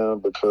I'm saying?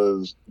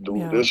 Because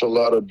Yeah. there's a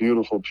lot of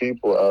beautiful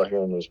people out here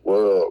in this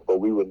world, but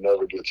we would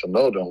never get to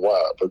know them.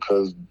 Why?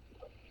 Because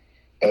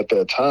at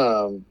that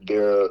time,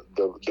 they're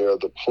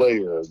the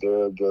player,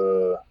 they're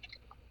the,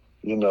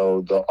 you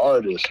know, the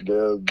artist,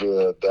 they're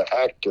the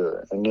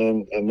actor, and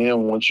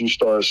then once you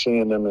start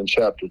seeing them in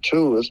chapter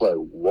 2, it's like,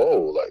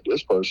 whoa, like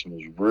this person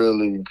is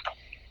really,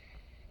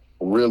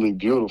 really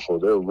beautiful.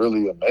 They're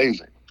really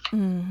amazing.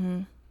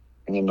 Mm-hmm.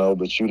 You know,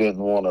 but you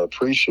didn't want to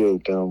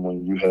appreciate them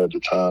when you had the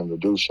time to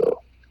do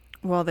so.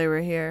 While they were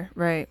here,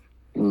 right?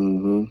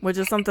 Mm-hmm. Which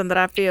is something that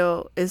I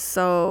feel is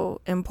so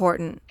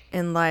important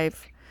in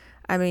life.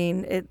 I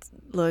mean,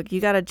 look,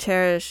 you gotta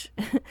cherish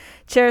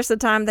the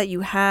time that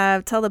you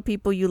have. Tell the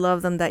people you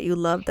love them that you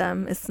love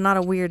them. It's not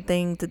a weird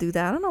thing to do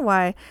that. I don't know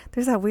why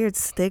there's that weird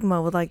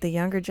stigma with like the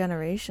younger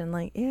generation.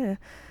 Like, yeah,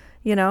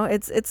 you know,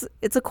 it's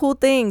a cool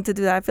thing to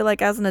do that. I feel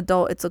like as an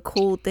adult, it's a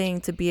cool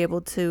thing to be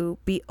able to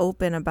be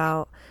open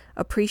about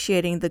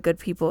appreciating the good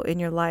people in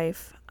your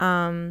life.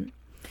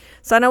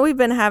 So I know we've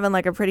been having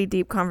like a pretty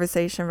deep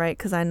conversation, right?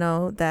 Because I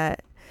know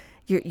that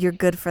you're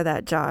good for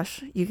that,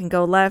 Josh. You can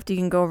go left, you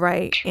can go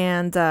right,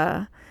 and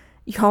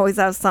you always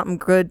have something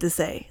good to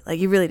say. Like,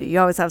 you really do. You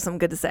always have something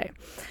good to say.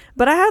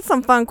 But I had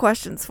some fun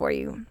questions for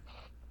you.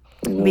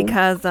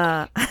 Because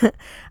I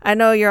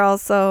know you're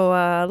also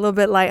a little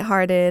bit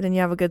lighthearted and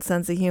you have a good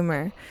sense of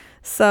humor.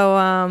 So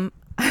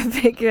I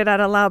figured I'd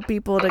allow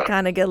people to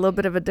kind of get a little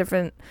bit of a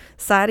different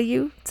side of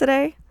you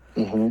today.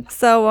 Mm-hmm.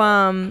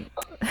 So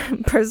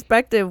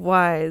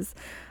perspective-wise,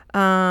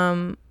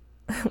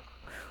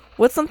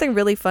 what's something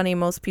really funny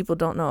most people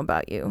don't know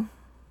about you?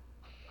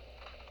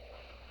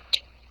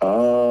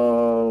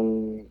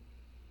 I'm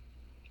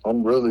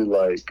really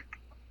like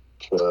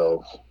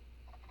 12.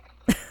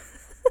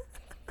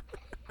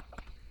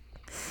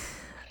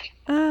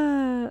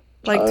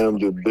 Like, I am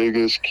the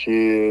biggest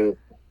kid.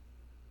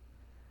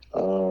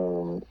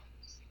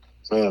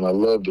 Man, I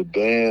love to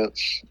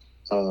dance.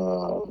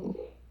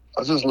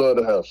 I just love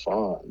to have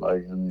fun.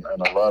 Like, and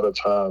a lot of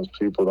times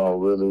people don't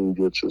really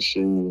get to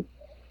see.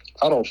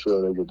 I don't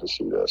feel they get to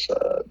see that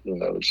side. You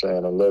know what I'm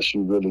saying? Unless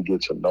you really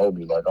get to know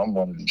me. Like, I'm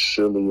one of the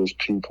silliest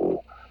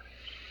people.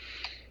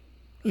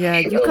 Yeah,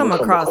 you come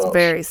across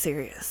very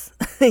serious.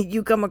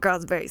 You come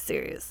across very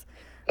serious.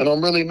 And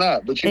I'm really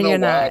not. But you And know you're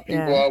why not,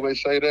 people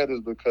always say that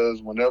is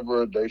because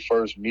whenever they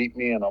first meet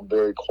me and I'm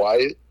very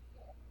quiet,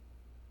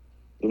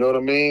 you know what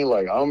I mean?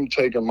 Like, I'm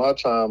taking my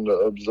time to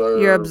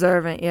observe. You're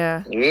observant,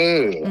 yeah. Yeah.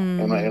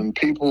 Mm-hmm. And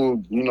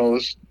people, you know,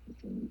 it's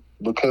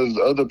because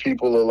other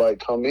people are like,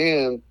 come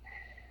in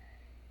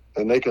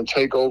and they can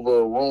take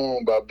over a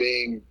room by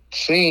being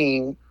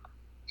seen.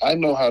 I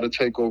know how to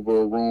take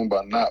over a room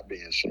by not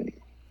being seen.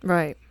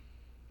 Right.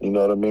 You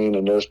know what I mean?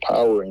 And there's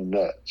power in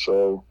that.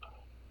 So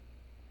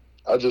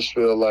I just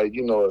feel like,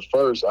 you know, at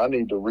first I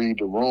need to read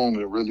the room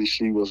and really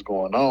see what's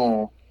going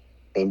on.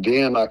 And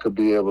then I could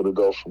be able to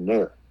go from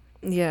there.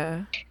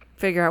 Yeah.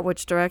 Figure out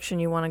which direction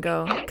you want to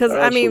go. Because,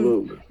 I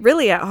Absolutely. mean,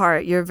 really at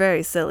heart, you're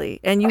very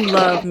silly. And you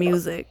love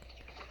music.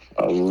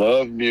 I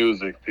love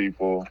music,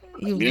 people.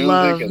 You music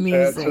love and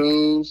music.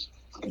 Tattoos.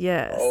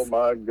 Yes. Oh,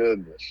 my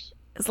goodness.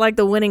 It's like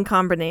the winning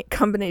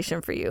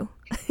combination for you.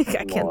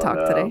 I can't talk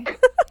today.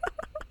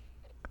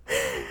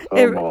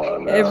 Come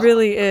on now. It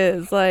really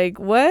is. Like,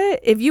 what?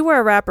 If you were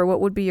a rapper,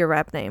 what would be your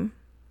rap name?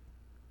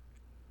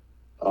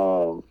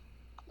 Lil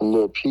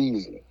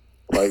Peasy.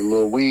 Like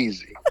Lil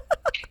Weezy.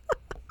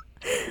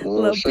 You know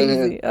Lil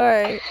Peasy. All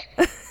right.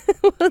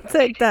 We'll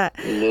take that.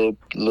 Lil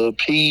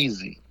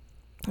Peasy.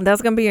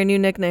 That's going to be your new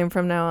nickname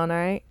from now on, all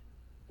right?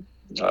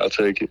 I'll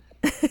take it.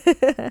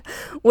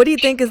 What do you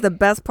think is the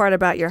best part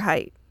about your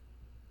height?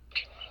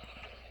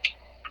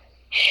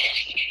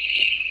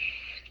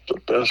 The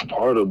best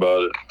part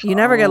about it. You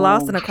never get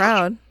lost in a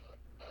crowd.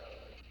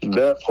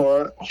 That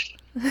part.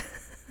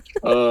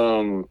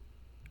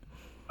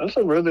 That's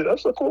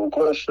a cool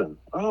question.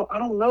 I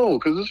don't know,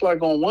 because it's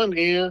like on one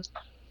end,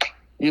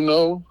 you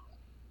know,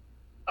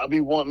 I be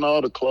wanting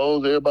all the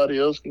clothes everybody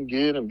else can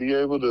get and be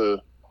able to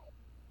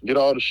get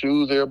all the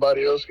shoes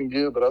everybody else can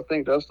get. But I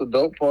think that's the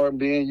dope part,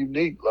 being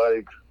unique.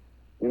 Like,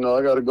 you know,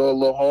 I got to go a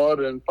little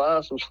harder and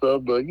find some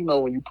stuff. But, you know,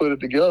 when you put it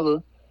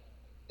together,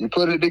 you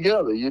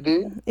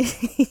did?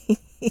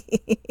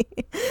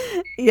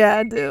 Yeah,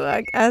 I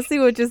do. I see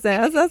what you're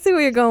saying. I see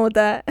where you're going with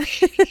that.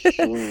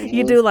 Mm-hmm.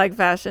 You do like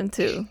fashion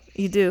too.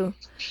 You do.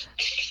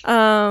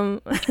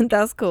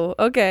 That's cool.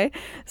 Okay.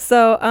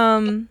 So,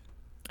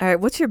 all right,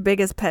 what's your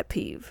biggest pet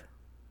peeve?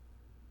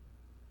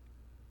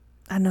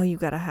 I know you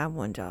gotta have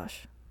one,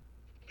 Josh.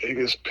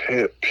 Biggest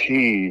pet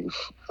peeve.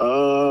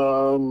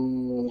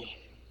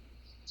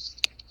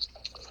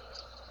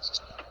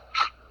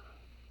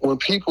 When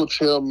people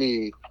tell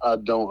me I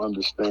don't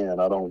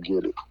understand, I don't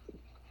get it.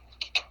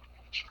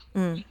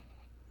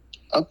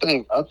 I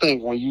think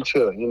when you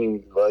tell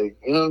any, like,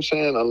 you know what I'm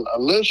saying,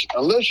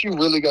 unless you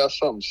really got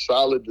something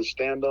solid to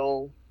stand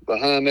on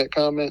behind that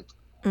comment,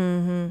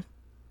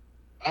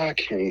 I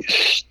can't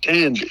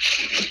stand it.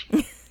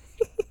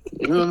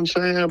 You know what I'm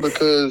saying?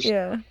 Because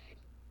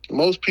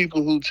most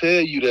people who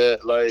tell you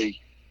that, like,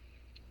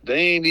 they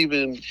ain't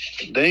even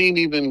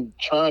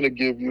trying to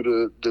give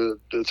you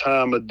the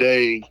time of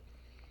day,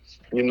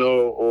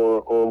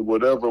 or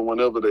whatever,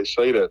 whenever they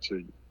say that to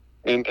you.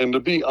 And to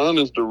be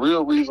honest, the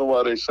real reason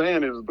why they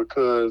saying it is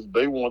because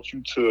they want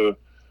you to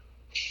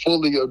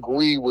fully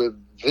agree with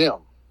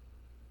them.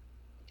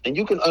 And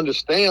you can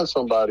understand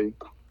somebody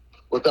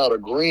without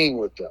agreeing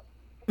with them.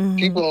 Mm-hmm.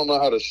 People don't know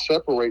how to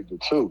separate the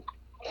two.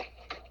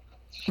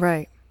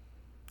 Right.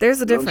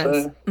 There's a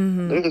difference.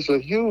 Mm-hmm. There's a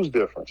huge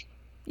difference.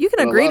 You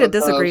can agree to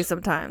disagree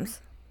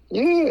sometimes.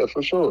 Yeah,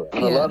 for sure.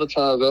 And a lot of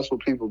times that's what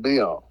people be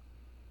on.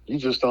 You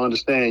just don't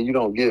understand. You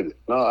don't get it.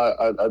 No,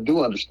 I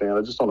do understand.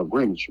 I just don't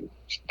agree with you.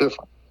 It's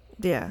different.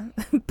 Yeah.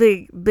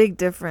 Big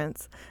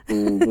difference.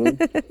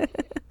 Mm-hmm.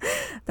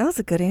 That was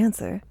a good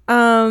answer.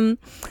 All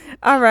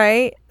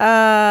right.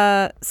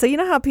 So you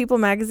know how People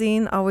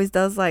magazine always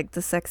does like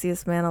the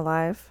sexiest man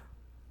alive?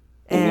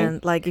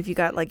 And like if you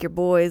got like your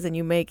boys and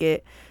you make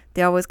it,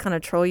 they always kind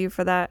of troll you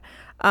for that.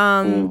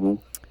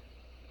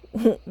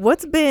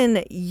 What's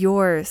been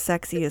your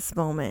sexiest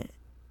moment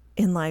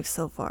in life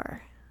so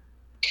far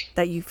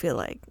that you feel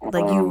like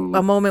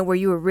a moment where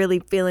you were really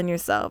feeling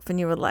yourself and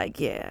you were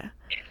like, yeah?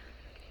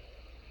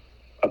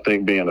 I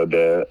think being a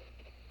dad.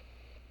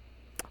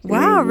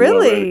 Wow,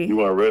 really? You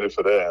weren't ready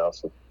for that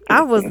answer.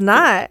 I was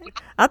not.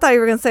 I thought you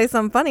were going to say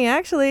something funny,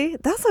 actually.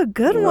 That's a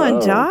good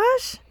one,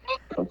 Josh.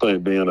 I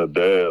think being a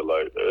dad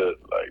like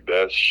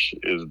that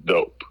is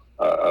dope.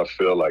 I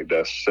feel like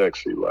that's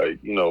sexy.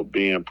 Like,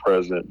 being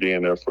present,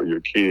 being there for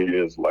your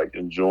kids, like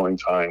enjoying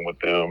time with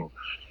them,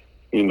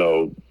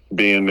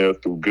 being there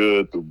through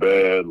good, through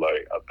bad.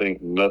 Like, I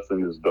think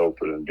nothing is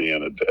doper than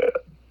being a dad,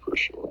 for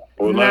sure.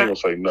 Well, I ain't gonna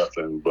say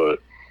nothing, but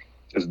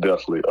it's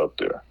definitely up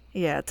there.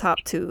 Yeah, top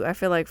 2. I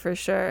feel like for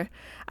sure.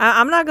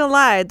 I'm not gonna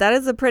lie, that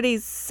is a pretty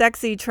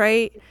sexy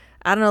trait.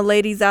 I don't know,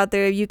 ladies out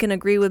there, if you can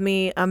agree with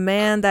me, a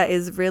man that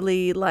is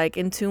really like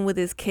in tune with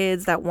his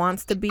kids, that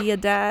wants to be a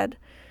dad,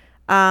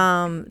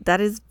 that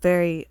is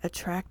very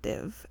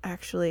attractive,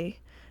 actually.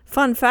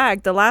 Fun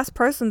fact, the last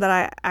person that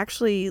I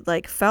actually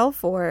like fell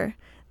for,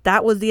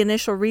 that was the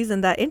initial reason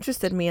that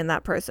interested me in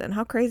that person.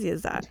 How crazy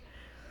is that?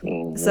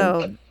 Mm-hmm.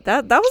 So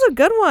that was a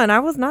good one. I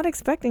was not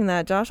expecting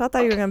that, Josh. I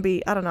thought you were gonna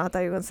be, I don't know, I thought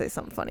you were gonna say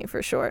something funny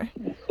for sure.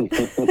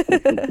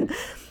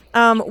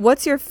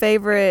 What's your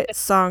favorite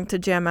song to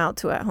jam out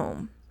to at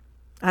home?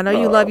 I know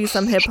you love you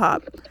some hip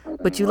hop,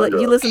 but you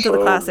listen to the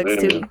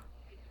classics too.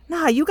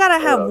 Nah, you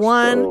gotta have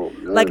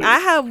one. Like, I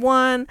have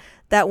one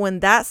that when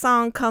that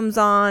song comes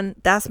on,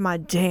 that's my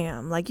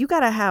jam. Like, you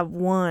gotta have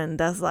one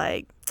that's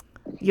like,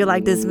 you're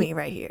like, this is me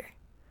right here.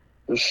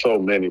 There's so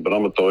many, but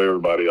I'm gonna throw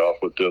everybody off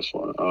with this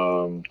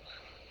one.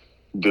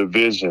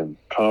 Division,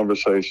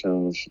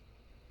 Conversations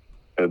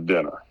at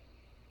Dinner.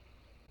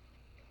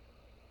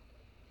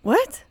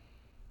 What?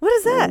 What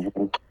is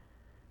that?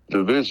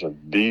 Division,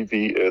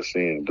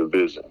 DVSN,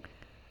 Division.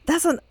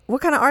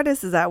 What kind of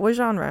artist is that? What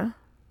genre?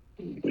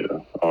 Yeah,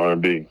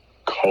 R&B.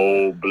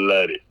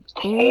 Cold-blooded.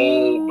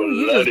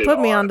 You just put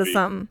me onto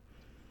something.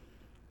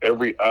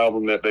 Every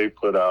album that they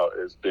put out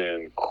has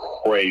been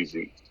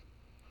crazy.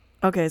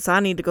 Okay, so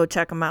I need to go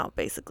check them out,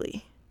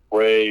 basically.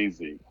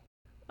 Crazy.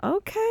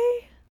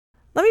 Okay.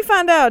 Let me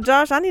find out,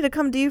 Josh. I need to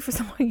come to you for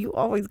someone. You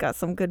always got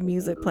some good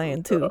music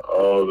playing, too. I got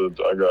all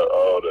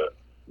that.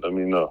 Let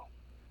me know.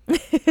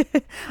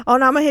 Oh,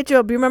 no, I'm going to hit you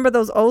up. You remember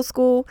those old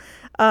school,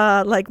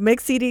 like,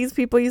 mix CDs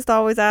people used to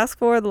always ask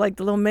for? Like,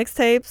 the little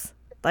mixtapes?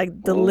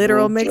 Like, the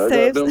literal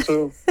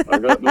mixtapes? I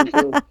got them,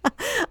 too.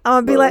 I'm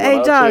going to be like,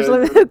 hey, Josh,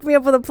 hook me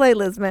up with a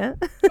playlist, man.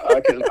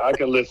 I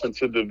can listen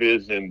to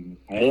Division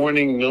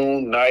morning,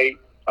 noon, night.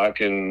 I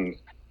can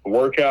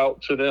work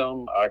out to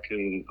them. I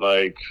can,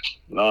 like,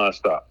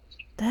 nonstop.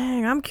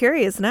 Dang, I'm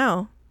curious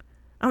now.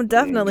 I'm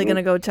definitely going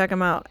to go check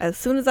them out. As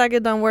soon as I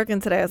get done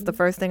working today, that's the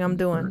first thing I'm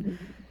doing.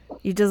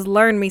 You just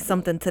learned me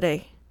something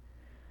today.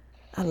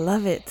 I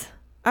love it.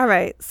 All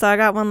right, so I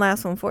got one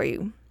last one for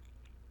you.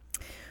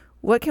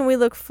 What can we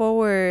look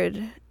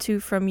forward to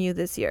from you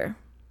this year?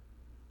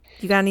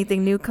 You got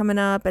anything new coming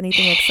up?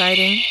 Anything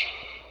exciting?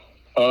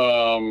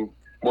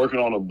 Working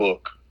on a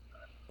book.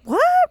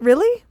 What?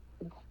 Really?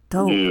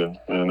 Dope. Yeah,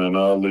 and then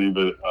I'll leave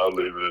it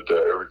at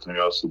that. Everything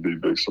else will be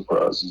big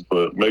surprises.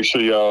 But make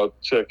sure y'all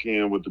check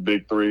in with the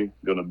big 3.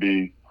 Gonna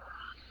be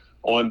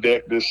on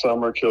deck this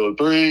summer, Killer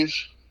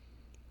Threes.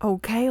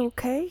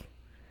 Okay.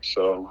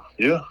 So,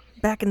 yeah.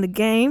 Back in the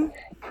game.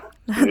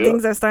 Yep.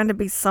 Things are starting to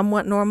be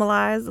somewhat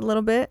normalized a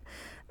little bit.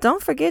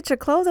 Don't forget your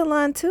clothing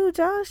line too,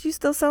 Josh. You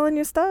still selling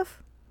your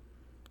stuff?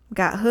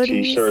 Got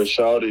hoodies.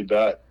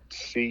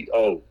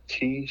 T-shirtshouty.co.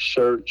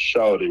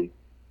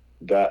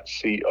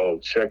 T-shirtshouty.co.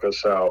 Check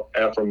us out.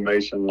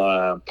 Affirmation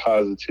line,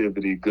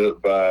 positivity, good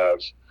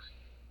vibes.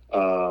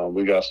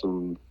 We got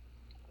some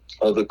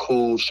other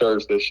cool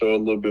shirts that show a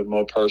little bit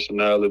more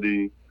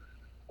personality.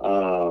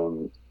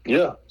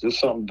 Yeah,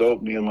 just something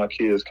dope me and my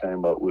kids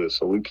came up with.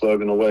 So we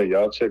plugging away.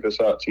 Y'all check us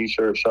out,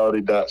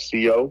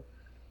 t-shirtshouty.co.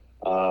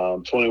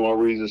 21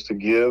 Reasons to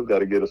Give. Got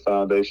to get a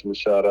foundation to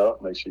shout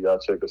out. Make sure y'all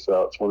check us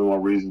out,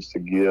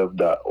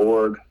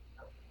 21reasonstogive.org.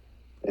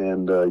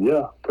 And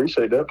yeah,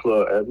 appreciate that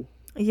plug, Abby.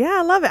 Yeah,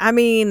 I love it. I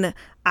mean,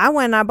 I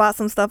went and I bought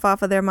some stuff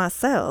off of there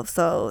myself,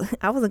 so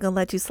I wasn't gonna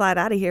let you slide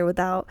out of here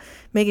without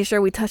making sure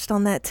we touched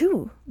on that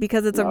too,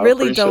 because it's a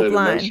really dope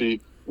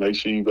line. Make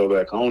sure you go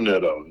back on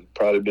that though. It's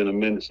probably been a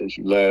minute since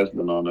you last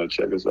been on there.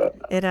 Check us out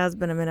now. It has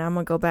been a minute. I'm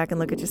gonna go back and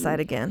look at your site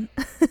again.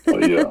 Oh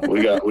yeah,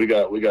 we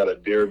got a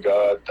Dear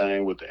God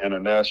thing with the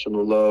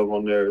international love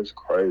on there. It's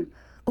crazy.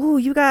 Ooh,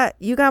 you got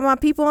my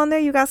people on there.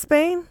 You got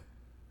Spain.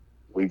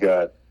 We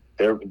got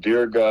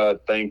Dear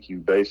God, thank you,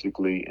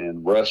 basically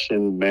in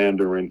Russian,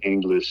 Mandarin,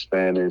 English,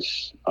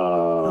 Spanish.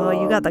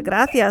 You got the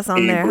gracias on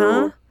Hebrew. there,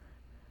 huh?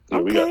 Yeah,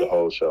 okay. We got the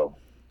whole show.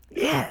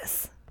 Yeah.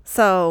 Yes.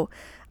 So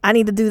I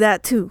need to do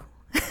that too.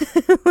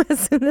 As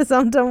soon as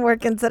I'm done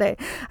working today.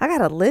 I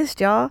got a list,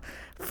 y'all,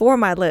 for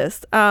my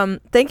list.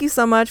 Thank you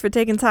so much for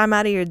taking time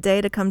out of your day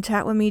to come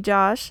chat with me,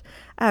 Josh.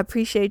 I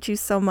appreciate you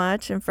so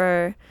much, and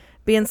for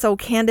being so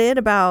candid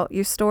about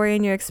your story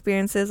and your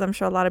experiences. I'm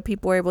sure a lot of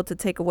people were able to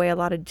take away a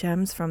lot of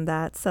gems from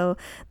that. So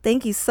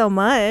thank you so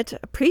much.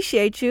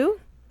 Appreciate you.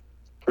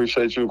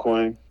 Appreciate you,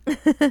 Queen.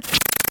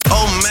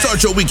 Oh, man.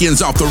 Start your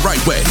weekends off the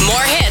right way.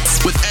 More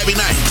hits with Abby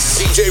Nights,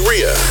 DJ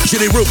Rhea,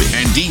 Jenny Ruby,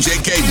 and DJ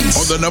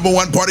Cadence on the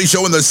 #1 party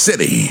show in the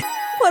city.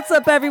 What's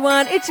up,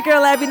 everyone? It's your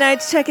girl, Abby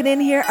Nights, checking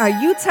in here. Are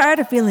you tired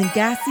of feeling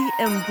gassy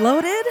and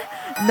bloated?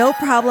 No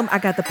problem. I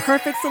got the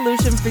perfect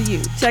solution for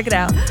you. Check it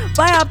out.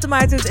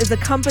 Bioptimizers is a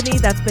company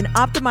that's been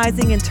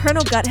optimizing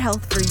internal gut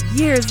health for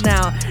years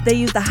now. They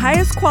use the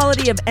highest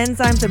quality of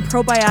enzymes and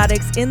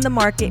probiotics in the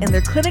market, and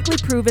they're clinically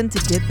proven to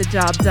get the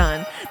job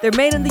done. They're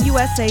made in the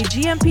USA,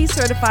 GMP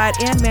certified,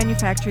 and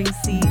manufacturing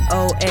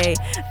COA.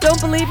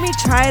 Don't believe me?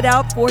 Try it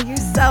out for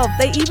yourself.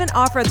 They even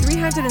offer a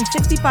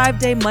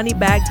 365-day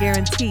money-back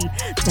guarantee.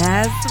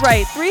 That's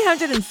right,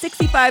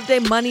 365-day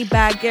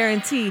money-back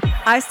guarantee.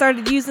 I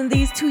started using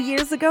these 2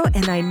 years ago,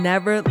 and I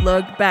never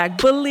looked back.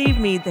 Believe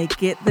me, they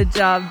get the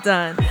job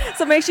done.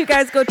 So make sure you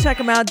guys go check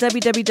them out,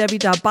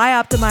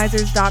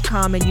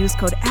 www.bioptimizers.com, and use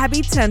code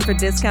ABBY10 for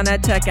discount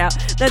at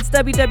checkout. That's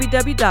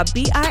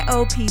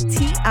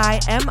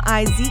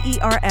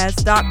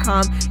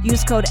www.bioptimizers.com.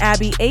 Use code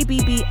ABBY,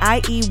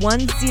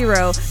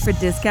 ABBIE10 for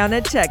discount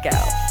at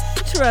checkout.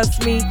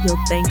 Trust me, you'll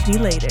thank me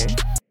later.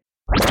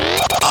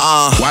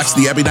 Watch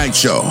the Abby Nights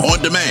Show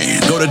on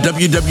demand. Go to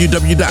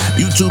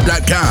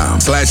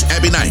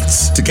www.youtube.com/Abby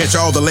Nights to catch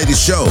all the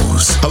latest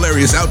shows,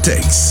 hilarious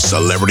outtakes,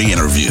 celebrity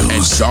interviews,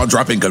 and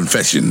jaw-dropping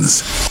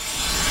confessions.